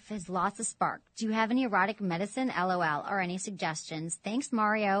wife has lost the spark. Do you have any erotic medicine, LOL, or any suggestions? Thanks,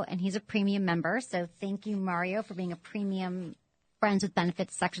 Mario, and he's a premium member, so thank you, Mario, for being a premium Friends with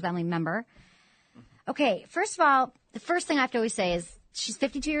Benefits Sexual Family member. Okay, first of all, the first thing I have to always say is she's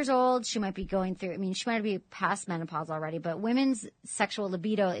 52 years old. She might be going through, she might be past menopause already, but women's sexual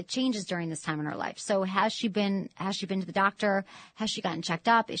libido, it changes during this time in her life. So has she been to the doctor? Has she gotten checked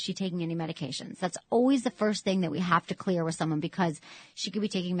up? Is she taking any medications? That's always the first thing that we have to clear with someone, because she could be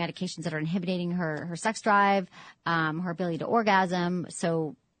taking medications that are inhibiting her sex drive, her ability to orgasm.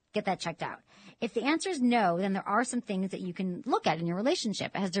 So get that checked out. If the answer is no, then there are some things that you can look at in your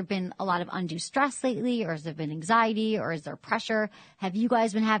relationship. Has there been a lot of undue stress lately, or has there been anxiety, or is there pressure? Have you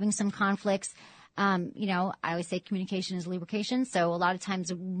guys been having some conflicts? I always say communication is lubrication. So a lot of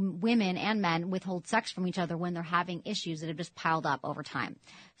times women and men withhold sex from each other when they're having issues that have just piled up over time.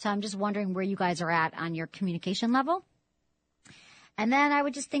 So I'm just wondering where you guys are at on your communication level. And then I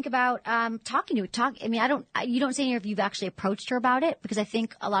would just think about talking to her. You don't say here if you've actually approached her about it, because I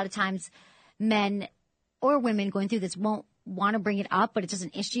think a lot of times men or women going through this won't want to bring it up, but it's just an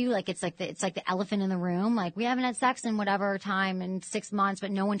issue. Like it's like the elephant in the room. Like, we haven't had sex in whatever time in 6 months,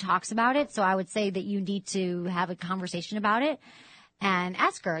 but no one talks about it. So I would say that you need to have a conversation about it and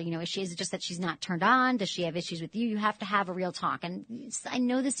ask her, is it just that she's not turned on? Does she have issues with you? You have to have a real talk. And I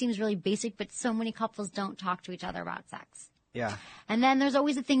know this seems really basic, but so many couples don't talk to each other about sex. Yeah. And then there's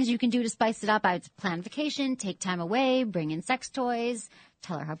always the things you can do to spice it up. I would plan vacation, take time away, bring in sex toys,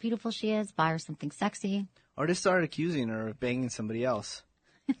 tell her how beautiful she is, buy her something sexy. Or just start accusing her of banging somebody else.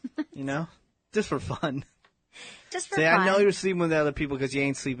 Just for fun. Just for Say, fun. I know you're sleeping with other people because you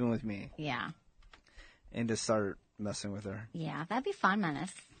ain't sleeping with me. Yeah. And just start messing with her. Yeah, that'd be fun,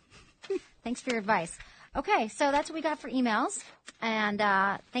 Menace. Thanks for your advice. Okay, so that's what we got for emails. And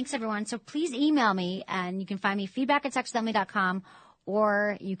thanks, everyone. So please email me, and you can find me feedback@sexwithemily.com,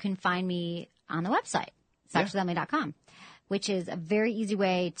 or you can find me on the website, sexwithemily.com, which is a very easy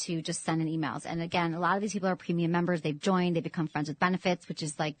way to just send in emails. And again, a lot of these people are premium members. They've joined. They become Friends with Benefits, which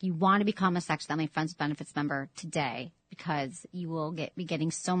is like you want to become a Sex with Emily Friends with Benefits member today, because you will be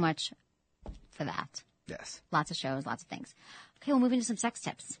getting so much for that. Yes. Lots of shows, lots of things. Okay, we'll move into some sex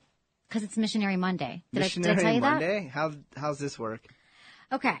tips. Because it's Missionary Monday. Did I Missionary tell you Monday? How's this work?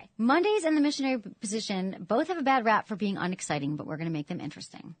 Okay. Mondays and the Missionary Position both have a bad rap for being unexciting, but we're going to make them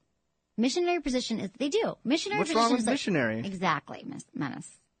interesting. Missionary Position they do. Missionary What's Position wrong with is missionary? Exactly, Menace.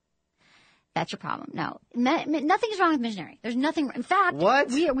 That's your problem. No. Nothing's wrong with missionary. There's nothing. In fact,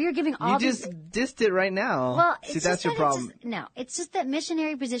 what? We are giving all these. You just dissed it right now. Well, see, that's your problem. It's just that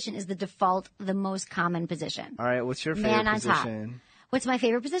missionary position is the default, the most common position. All right. What's your favorite Man on position? top. What's my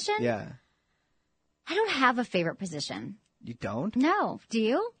favorite position? Yeah. I don't have a favorite position. You don't? No. Do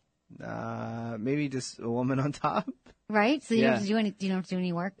you? Maybe just a woman on top. Right? So you don't have to do any. You don't have to do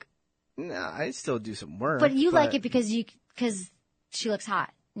any work. No, I still do some work. But you like it because she looks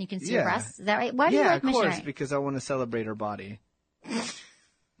hot and you can see her breasts. Is that right? Why do you like missionary? Yeah, of course, because I want to celebrate her body.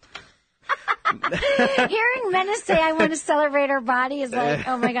 Hearing Menace say I want to celebrate her body is like,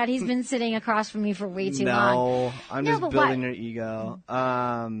 oh my God, he's been sitting across from me for way too long. No, I'm just building her ego.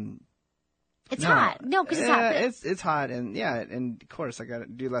 It's hot. No, because it's hot. It's hot, and and of course I got to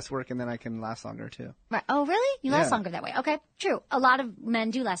do less work, and then I can last longer too. Right. Oh, really? You last longer that way. Okay, true. A lot of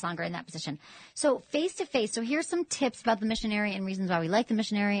men do last longer in that position. So face to face. So here's some tips about the missionary and reasons why we like the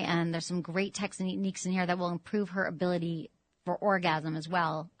missionary, and there's some great techniques in here that will improve her ability for orgasm as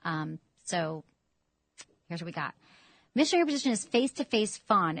well. So here's what we got. Missionary position is face-to-face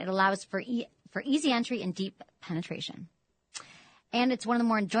fun. It allows for easy entry and deep penetration. And it's one of the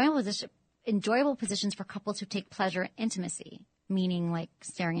more enjoyable positions for couples who take pleasure in intimacy, meaning like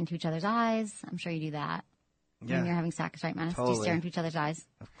staring into each other's eyes. I'm sure you do that when you're having sex, right, Menace? Totally. Do you stare into each other's eyes?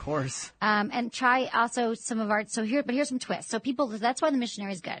 Of course. And try also some of our, but here's some twists. So that's why the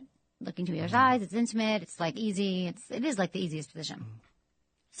missionary is good. Looking into each other's eyes, it's intimate, it's like easy, it is like the easiest position.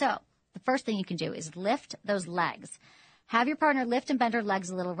 So the first thing you can do is lift those legs. Have your partner lift and bend her legs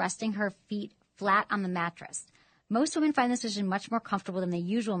a little, resting her feet flat on the mattress. Most women find this position much more comfortable than the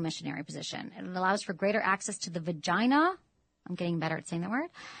usual missionary position. It allows for greater access to the vagina. I'm getting better at saying that word.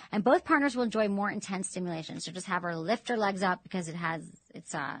 And both partners will enjoy more intense stimulation. So just have her lift her legs up because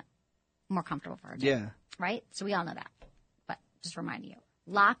it's more comfortable for her. Yeah. Right? So we all know that. But just reminding you.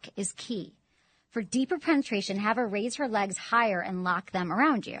 Lock is key. For deeper penetration, have her raise her legs higher and lock them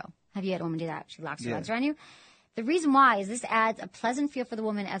around you. Have you had a woman do that? She locks her legs around you. The reason why is this adds a pleasant feel for the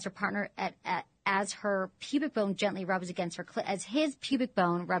woman as her partner as her pubic bone gently rubs against her as his pubic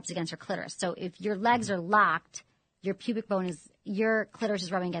bone rubs against her clitoris. So if your legs are locked, your clitoris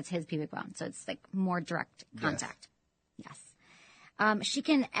is rubbing against his pubic bone. So it's like more direct contact. Yes. She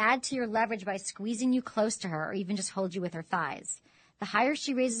can add to your leverage by squeezing you close to her or even just hold you with her thighs. The higher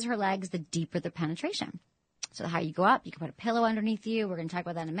she raises her legs, the deeper the penetration. So the higher you go up, you can put a pillow underneath you. We're going to talk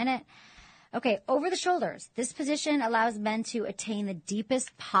about that in a minute. Okay, over the shoulders. This position allows men to attain the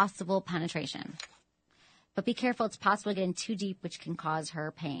deepest possible penetration. But be careful, it's possible to get in too deep, which can cause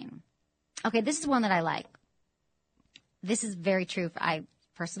her pain. Okay, this is one that I like. This is very true. I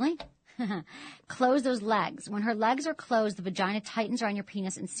personally close those legs. When her legs are closed, the vagina tightens around your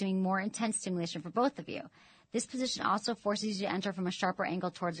penis, ensuing more intense stimulation for both of you. This position also forces you to enter from a sharper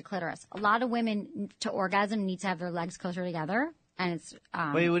angle towards the clitoris. A lot of women to orgasm need to have their legs closer together. And it's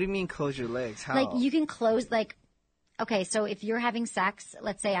wait, what do you mean close your legs? How? Like you can close okay, so if you're having sex,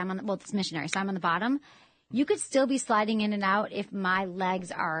 let's say it's missionary, so I'm on the bottom, you could still be sliding in and out if my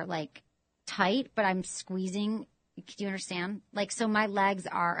legs are like tight, but I'm squeezing. Do you understand? Like, so my legs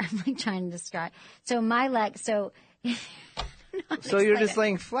are, I'm like trying to describe. So my legs, so you're just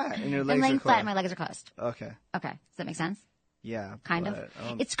laying flat and your legs I'm laying are closed. flat and my legs are closed. Okay. Okay. Does that make sense? Yeah. Kind of.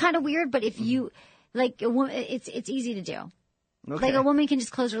 It's kind of weird, but if you, like, it's easy to do. Okay. Like a woman can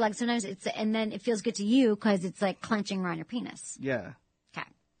just close her legs. Sometimes and then it feels good to you because it's like clenching around your penis. Yeah. Okay.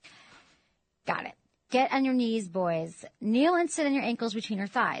 Got it. Get on your knees, boys. Kneel and sit on your ankles between her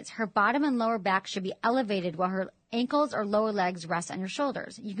thighs. Her bottom and lower back should be elevated while her ankles or lower legs rest on your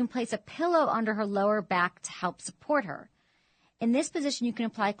shoulders. You can place a pillow under her lower back to help support her. In this position, you can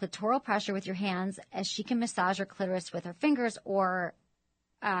apply clitoral pressure with your hands as she can massage her clitoris with her fingers or,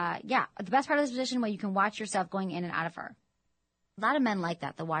 the best part of this position where you can watch yourself going in and out of her. A lot of men like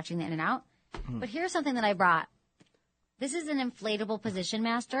that, the watching the in and out. But here's something that I brought. This is an inflatable position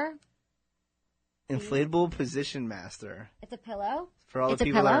master. Inflatable position master. It's a pillow. For all the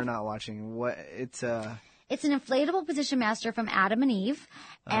people that are not watching, it's an inflatable position master from Adam and Eve,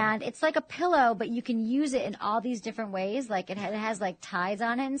 and it's like a pillow, but you can use it in all these different ways. Like it has like ties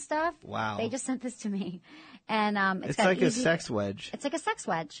on it and stuff. Wow! They just sent this to me, and it's like a sex wedge. It's like a sex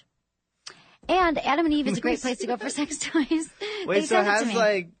wedge. And Adam and Eve is a great place to go for sex toys. Wait, so it has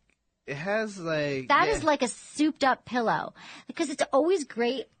like that is like a souped up pillow because it's always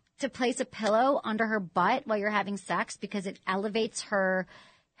great to place a pillow under her butt while you're having sex because it elevates her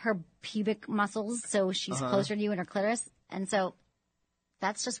pubic muscles so she's closer to you and her clitoris. And so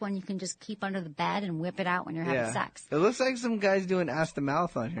that's just one you can just keep under the bed and whip it out when you're having sex. It looks like some guy's doing ass to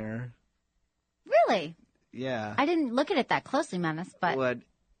mouth on here. Really? Yeah. I didn't look at it that closely, Menace, but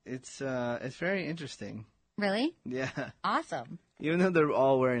it's very interesting. Really? Yeah. Awesome. Even though they're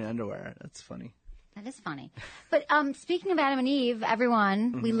all wearing underwear. That's funny. That is funny. But speaking of Adam and Eve,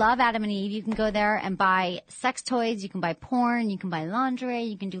 everyone, we love Adam and Eve. You can go there and buy sex toys. You can buy porn. You can buy lingerie.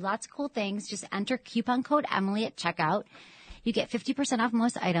 You can do lots of cool things. Just enter coupon code Emily at checkout. You get 50% off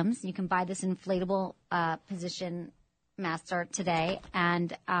most items. You can buy this inflatable position master today.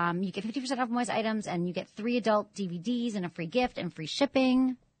 And you get 50% off most items. And you get 3 adult DVDs and a free gift and free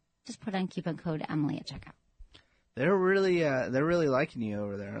shipping. Just put on coupon code Emily at checkout. They're really liking you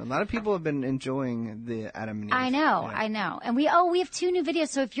over there. A lot of people have been enjoying the Adam and Eve. I know. And we have 2 new videos.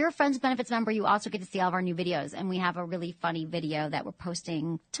 So if you're a Friends with Benefits member, you also get to see all of our new videos. And we have a really funny video that we're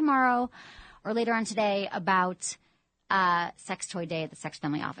posting tomorrow or later on today about Sex Toy Day at the Sex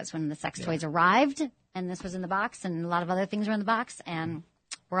Family Office when the sex toys arrived. And this was in the box and a lot of other things were in the box. And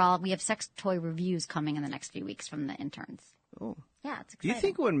we have sex toy reviews coming in the next few weeks from the interns. Oh. Yeah, it's exciting. Do you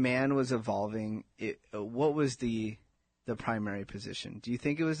think when man was evolving, what was the primary position? Do you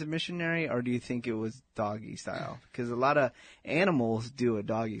think it was a missionary or do you think it was doggy style? Because a lot of animals do a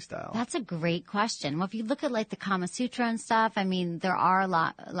doggy style. That's a great question. Well, if you look at like the Kama Sutra and stuff, I mean, there are a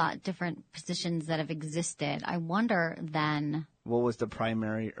lot different positions that have existed. I wonder then. What was the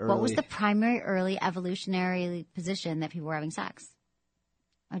primary early evolutionary position that people were having sex?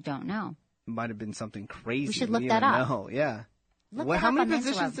 I don't know. It might have been something crazy. We should look that up. No, yeah. How many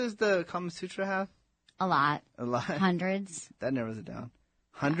positions does the Kama Sutra have? A lot. A lot? Hundreds. That narrows it down.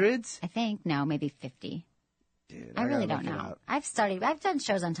 Hundreds? I think. No, maybe 50. Dude, I really don't know. I've done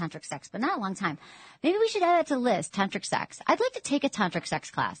shows on tantric sex, but not a long time. Maybe we should add that to the list, tantric sex. I'd like to take a tantric sex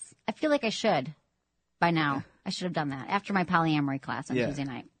class. I feel like I should by now. I should have done that after my polyamory class on Tuesday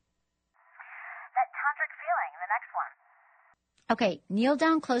night. That tantric feeling, the next one. Okay, kneel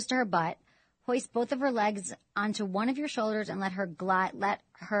down close to her butt. Hoist both of her legs onto one of your shoulders and let her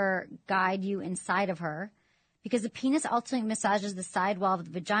guide you inside of her. Because the penis ultimately massages the side wall of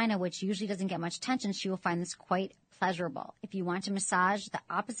the vagina, which usually doesn't get much tension, she will find this quite pleasurable. If you want to massage the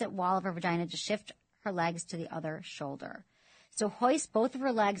opposite wall of her vagina, just shift her legs to the other shoulder. So hoist both of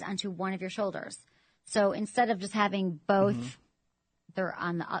her legs onto one of your shoulders. So instead of just having both, they're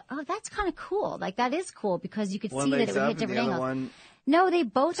on the. Oh, that's kind of cool. Like that is cool because you could see that it would hit different angles. No, they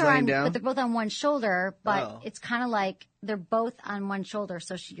both are on, but they're both on one shoulder. But it's kind of like they're both on one shoulder,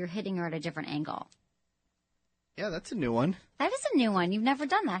 so you're hitting her at a different angle. Yeah, that's a new one. That is a new one. You've never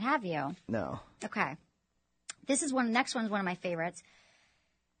done that, have you? No. Okay. This is next one's one of my favorites.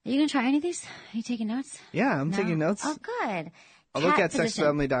 Are you going to try any of these? Are you taking notes? Yeah, I'm taking notes. Oh, good. I'll look at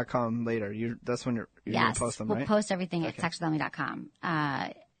sexwithemily.com later. That's when you're going to post them, right? We'll post everything at sexwithemily.com,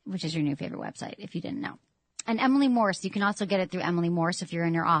 which is your new favorite website, if you didn't know. And Emily Morse, you can also get it through Emily Morse if you're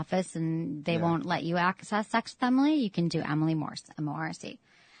in your office and they won't let you access Sex with Emily. You can do Emily Morse, M-O-R-C.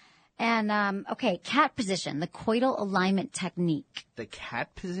 And, cat position, the coital alignment technique. The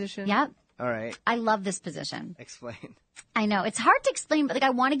cat position? Yep. All right. I love this position. Explain. I know. It's hard to explain, but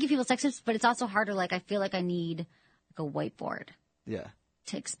I want to give people sex tips, but it's also harder. I feel like I need a whiteboard. Yeah.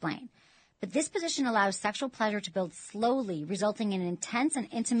 To explain. But this position allows sexual pleasure to build slowly, resulting in an intense and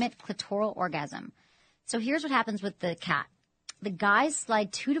intimate clitoral orgasm. So here's what happens with the cat. The guys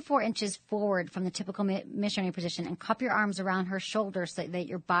slide 2 to 4 inches forward from the typical missionary position and cup your arms around her shoulders so that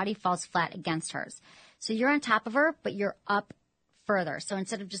your body falls flat against hers. So you're on top of her, but you're up further. So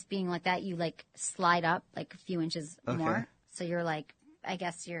instead of just being like that, you slide up a few inches more. So you're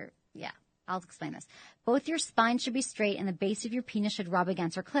I'll explain this. Both your spine should be straight and the base of your penis should rub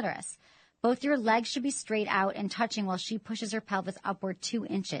against her clitoris. Both your legs should be straight out and touching while she pushes her pelvis upward 2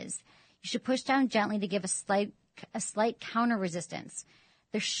 inches. You should push down gently to give a slight counter resistance.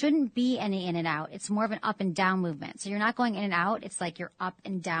 There shouldn't be any in and out. It's more of an up and down movement. So you're not going in and out. It's like you're up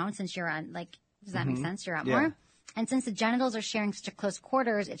and down since you're on, does that make sense? You're out more. And since the genitals are sharing such a close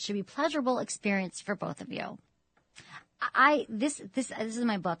quarters, it should be a pleasurable experience for both of you. This is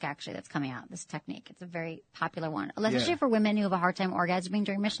my book actually that's coming out. This technique, it's a very popular one, especially for women who have a hard time orgasming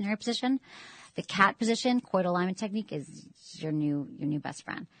during missionary position. The cat position, coital alignment technique, is your new best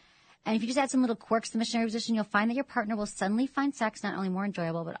friend. And if you just add some little quirks to the missionary position, you'll find that your partner will suddenly find sex not only more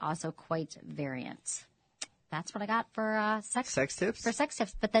enjoyable but also quite variant. That's what I got for sex tips. For sex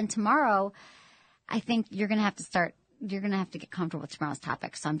tips, but then tomorrow, I think you're gonna have to get comfortable with tomorrow's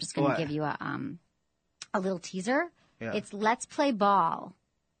topic. So I'm just gonna give you a little teaser. Yeah. It's Let's Play Ball.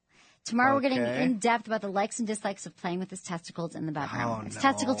 Tomorrow we're getting in depth about the likes and dislikes of playing with his testicles in the bedroom. It's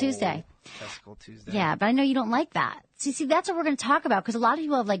Testicle Tuesday. Testicle Tuesday. Yeah, but I know you don't like that. See, that's what we're going to talk about because a lot of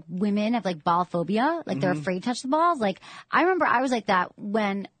people have women have ball phobia, they're afraid to touch the balls. I remember I was like that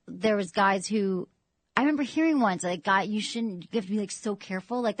when there was guys who. I remember hearing once, you have to be so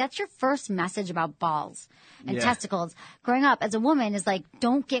careful. That's your first message about balls and testicles. Growing up as a woman is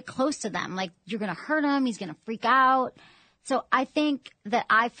don't get close to them. You're going to hurt him. He's going to freak out. So I think that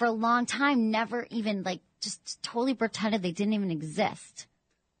I, for a long time, never even just totally pretended they didn't even exist.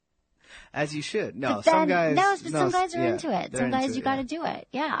 As you should. No, but then, some guys. Some guys are into it. Some guys, you got to do it.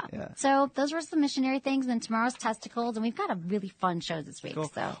 Yeah. So those were some missionary things. And then tomorrow's testicles, and we've got a really fun show this week. Cool.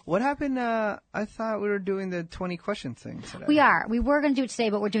 So what happened? I thought we were doing the 20 question thing today. We are. We were going to do it today,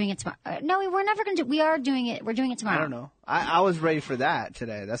 but we're doing it tomorrow. No, we were never going to do. We are doing it. We're doing it tomorrow. I don't know. I was ready for that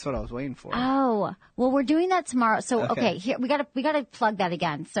today. That's what I was waiting for. Oh, well, we're doing that tomorrow. So okay, here we gotta plug that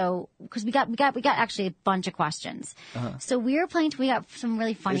again. So because we got actually a bunch of questions. So we got some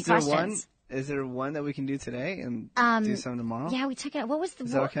really funny questions. Is there one that we can do today and do some tomorrow? Yeah, we took it. What was the?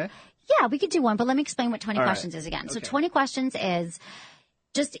 Is that okay? Yeah, we could do one, but let me explain what 20 questions is again. So 20 questions is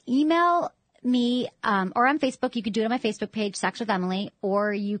just email me or on Facebook. You could do it on my Facebook page, Sex with Emily,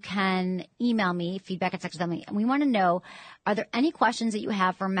 or you can email me, feedback@sexwithemily. And we want to know, are there any questions that you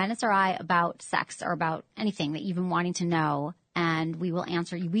have for Menace or I about sex or about anything that you've been wanting to know? And we will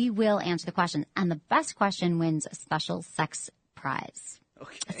answer the question. And the best question wins a special sex prize,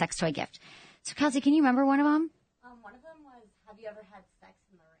 a sex toy gift. So, Kelsey, can you remember one of them? One of them was, have you ever had sex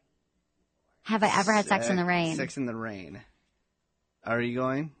in the rain before? Have I ever had sex in the rain? Sex in the rain. Are you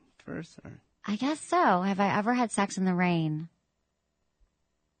going first? Or? I guess so. Have I ever had sex in the rain?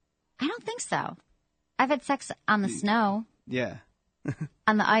 I don't think so. I've had sex on the snow. Yeah.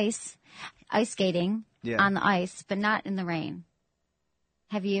 On the ice skating. Yeah. On the ice, but not in the rain.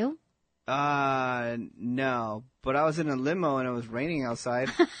 Have you? No. But I was in a limo and it was raining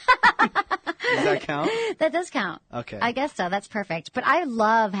outside. Does that count? That does count. Okay. I guess so. That's perfect. But I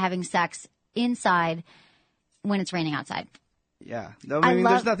love having sex inside when it's raining outside. Yeah. I mean,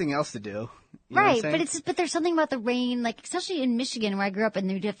 there's nothing else to do. You know right, but there's something about the rain, like especially in Michigan where I grew up,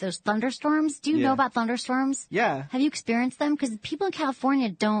 and you have those thunderstorms. Do you know about thunderstorms? Yeah. Have you experienced them? Because people in California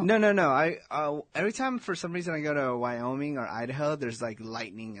don't. No. I every time for some reason I go to Wyoming or Idaho, there's like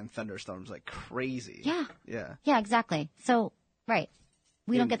lightning and thunderstorms like crazy. Yeah. Yeah. Yeah, exactly. So, right.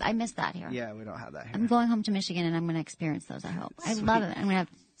 We don't get. I miss that here. Yeah, we don't have that here. I'm going home to Michigan, and I'm going to experience those. I hope. I love it. I'm going to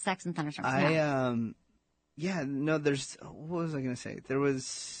have sex and thunderstorms. There's. What was I going to say? There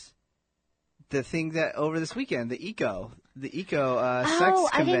was the thing that over this weekend, the eco sex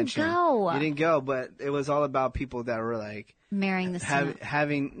convention. I didn't go. You didn't go, but it was all about people that were like marrying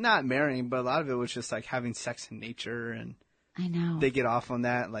the not marrying, but a lot of it was just like having sex in nature, and I know they get off on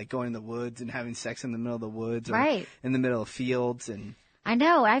that, like going in the woods and having sex in the middle of the woods, or right in the middle of fields, and I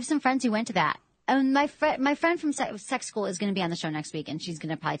know I have some friends who went to that. And my friend from sex school is going to be on the show next week, and she's going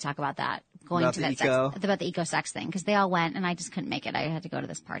to probably talk about that. About the eco sex thing, because they all went, and I just couldn't make it. I had to go to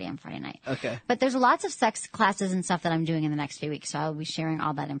this party on Friday night. Okay. But there's lots of sex classes and stuff that I'm doing in the next few weeks, so I'll be sharing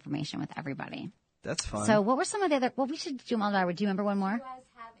all that information with everybody. That's fun. So what were some of the other? Well, we should do them all. Do you remember one more? Do you guys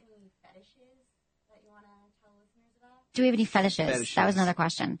have any fetishes that you want to tell listeners about? Do we have any fetishes? That was another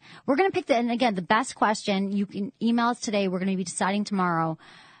question. We're going to pick and again, the best question. You can email us today. We're going to be deciding tomorrow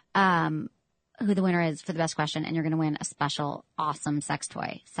who the winner is for the best question, and you're going to win a special, awesome sex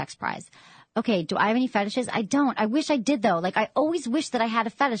prize. Okay, do I have any fetishes? I don't. I wish I did, though. Like, I always wish that I had a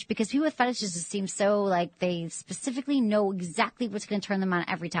fetish, because people with fetishes just seem so, like, they specifically know exactly what's going to turn them on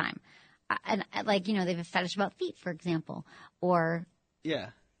every time. And, like, they have a fetish about feet, for example, or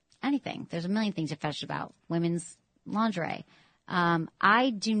anything. There's a million things to fetish about. Women's lingerie.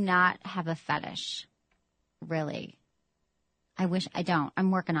 I do not have a fetish, really. I wish I don't. I'm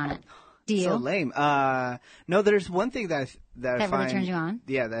working on it. Do you? So lame. No, there's one thing that I find really turns you on.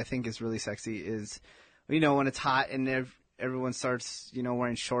 Yeah, that I think is really sexy is, when it's hot and everyone starts,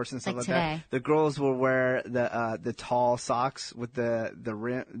 wearing shorts and stuff like that. The girls will wear the tall socks with the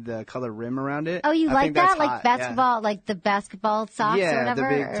rim, the color rim around it. Oh, you like that? Like basketball, like the basketball socks or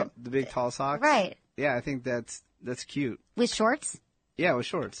whatever? Yeah, the big tall socks. Right. Yeah, I think that's cute. With shorts? Yeah, with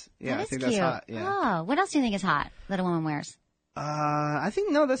shorts. Yeah, I think cute. that's hot. Yeah. Oh, what else do you think is hot that a woman wears? I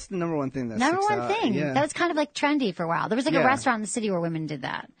think that's the number one thing. Number one thing. Yeah. That was kind of like trendy for a while. There was like a restaurant in the city where women did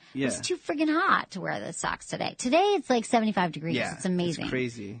that. Yeah. It was too friggin' hot to wear the socks today. Today it's like 75 degrees. Yeah, it's amazing. It's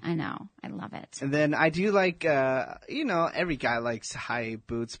crazy. I know. I love it. And then I do like, every guy likes high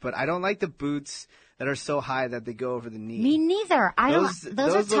boots, but I don't like the boots that are so high that they go over the knee. Me neither. Those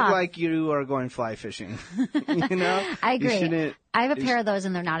look tough. like you are going fly fishing. I agree. I have a pair of those,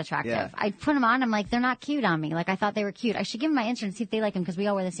 and they're not attractive. Yeah. I put them on. I'm like, they're not cute on me. Like, I thought they were cute. I should give them my answer and see if they like them, because we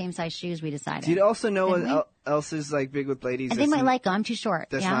all wear the same size shoes, we decided. Do you also know what else is like big with ladies? And they might like them. I'm too short.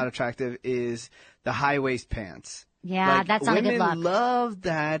 That's not attractive is the high waist pants. Yeah, like, that's not a good look. Women love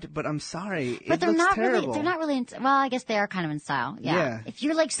that, but I'm sorry, but it looks terrible. Really, they're not really. Well, I guess they are kind of in style. Yeah. If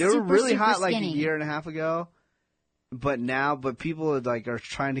you're like super, they were really hot skinny, like a year and a half ago. But people are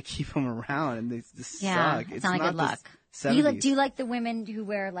trying to keep them around, and they just suck. It's not a good look. Do you like the women who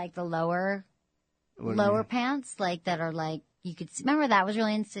wear like the lower pants, like that are like you could remember that was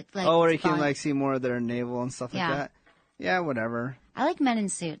really like where you can like see more of their navel and stuff like that. Yeah, whatever. I like men in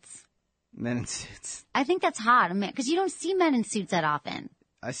suits. Men in suits. I think that's hot, because you don't see men in suits that often.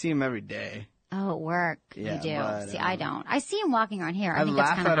 I see them every day. Oh, at work you do. But, see, I don't. I see them walking around here. I think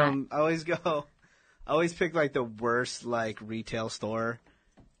laugh that's at hot. them. I always pick like the worst like retail store,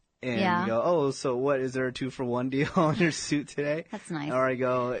 and go, so what? Is there a 2-for-1 deal on your suit today? That's nice. Or I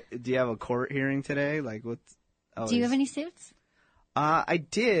go, do you have a court hearing today? Like what? Do you have any suits? I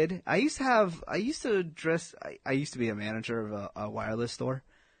did. I used to dress. I used to be a manager of a wireless store,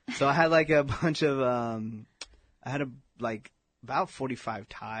 so I had like a bunch of I had about 45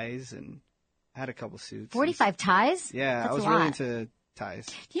 ties, and I had a couple suits. 45 ties? Yeah, that's I was really into ties.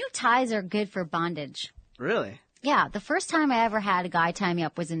 You know, ties are good for bondage. Really? Yeah. The first time I ever had a guy tie me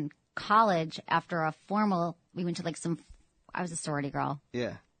up was in college after we went to I was a sorority girl.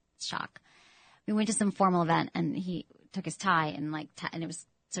 Yeah. Shock. We went to some formal event, and he took his tie and and it was,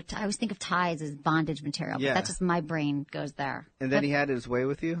 so I always think of ties as bondage material, but that's just my brain goes there. And then he had his way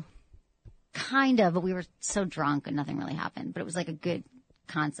with you? Kind of, but we were so drunk and nothing really happened, but it was like a good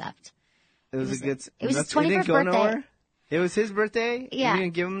concept. It was his 21st it didn't go birthday. Nowhere? It was his birthday? Yeah. You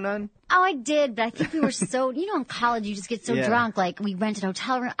didn't give him none? Oh, I did, but I think we were so, in college you just get so drunk. Like, we rented a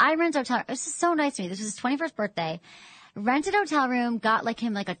hotel room. I rented a hotel room. It was just so nice to me. This was his 21st birthday. Rented a hotel room, got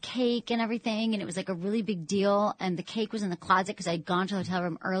him a cake and everything, and it was a really big deal. And the cake was in the closet because I had gone to the hotel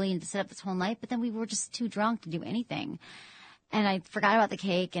room early and to set up this whole night, but then we were just too drunk to do anything. And I forgot about the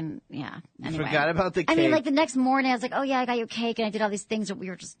cake, and anyway. Forgot about the cake. I mean, like the next morning, I was like, oh yeah, I got your cake, and I did all these things, but we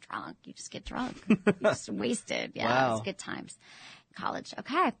were just drunk. You just get drunk. You just wasted. Yeah, wow. It was good times. College.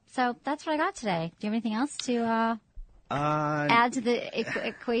 Okay, so that's what I got today. Do you have anything else to add to the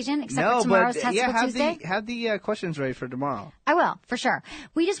equation except for tomorrow's Testicle Tuesday? Have the questions ready for tomorrow. I will, for sure.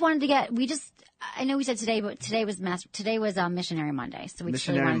 We just wanted to I know we said today, but today was Missionary Monday, so we just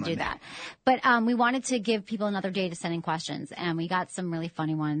really wanted to do that. But we wanted to give people another day to send in questions, and we got some really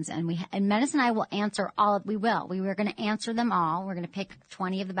funny ones. And Menace and I will answer all. We were going to answer them all. We're going to pick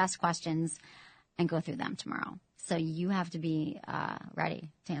 20 of the best questions and go through them tomorrow. So you have to be ready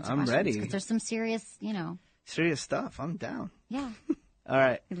to answer questions. I'm ready. Because there's some serious, serious stuff. I'm down. Yeah. All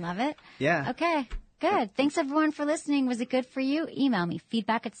right. You love it? Yeah. Okay. Good. Thanks, everyone, for listening. Was it good for you? Email me,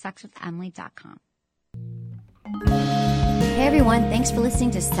 feedback@sexwithemily.com. Hey, everyone. Thanks for listening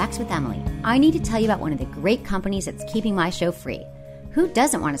to Sex with Emily. I need to tell you about one of the great companies that's keeping my show free. Who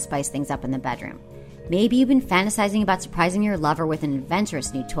doesn't want to spice things up in the bedroom? Maybe you've been fantasizing about surprising your lover with an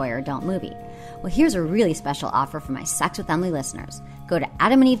adventurous new toy or adult movie. Well, here's a really special offer for my Sex with Emily listeners. Go to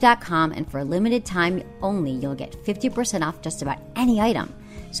adamandeve.com, and for a limited time only, you'll get 50% off just about any item.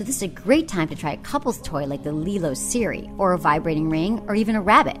 So this is a great time to try a couple's toy like the Lilo Siri, or a vibrating ring, or even a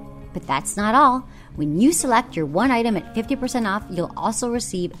rabbit. But that's not all. When you select your one item at 50% off, you'll also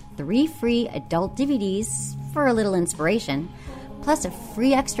receive 3 free adult DVDs for a little inspiration, plus a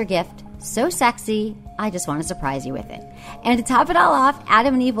free extra gift so sexy, I just want to surprise you with it. And to top it all off,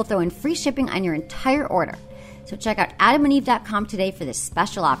 Adam and Eve will throw in free shipping on your entire order. So check out adamandeve.com today for this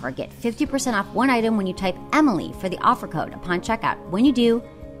special offer. Get 50% off one item when you type Emily for the offer code upon checkout. When you do,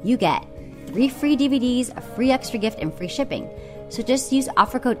 you get 3 free DVDs, a free extra gift, and free shipping. So just use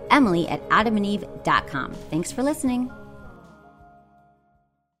offer code Emily at adamandeve.com. Thanks for listening.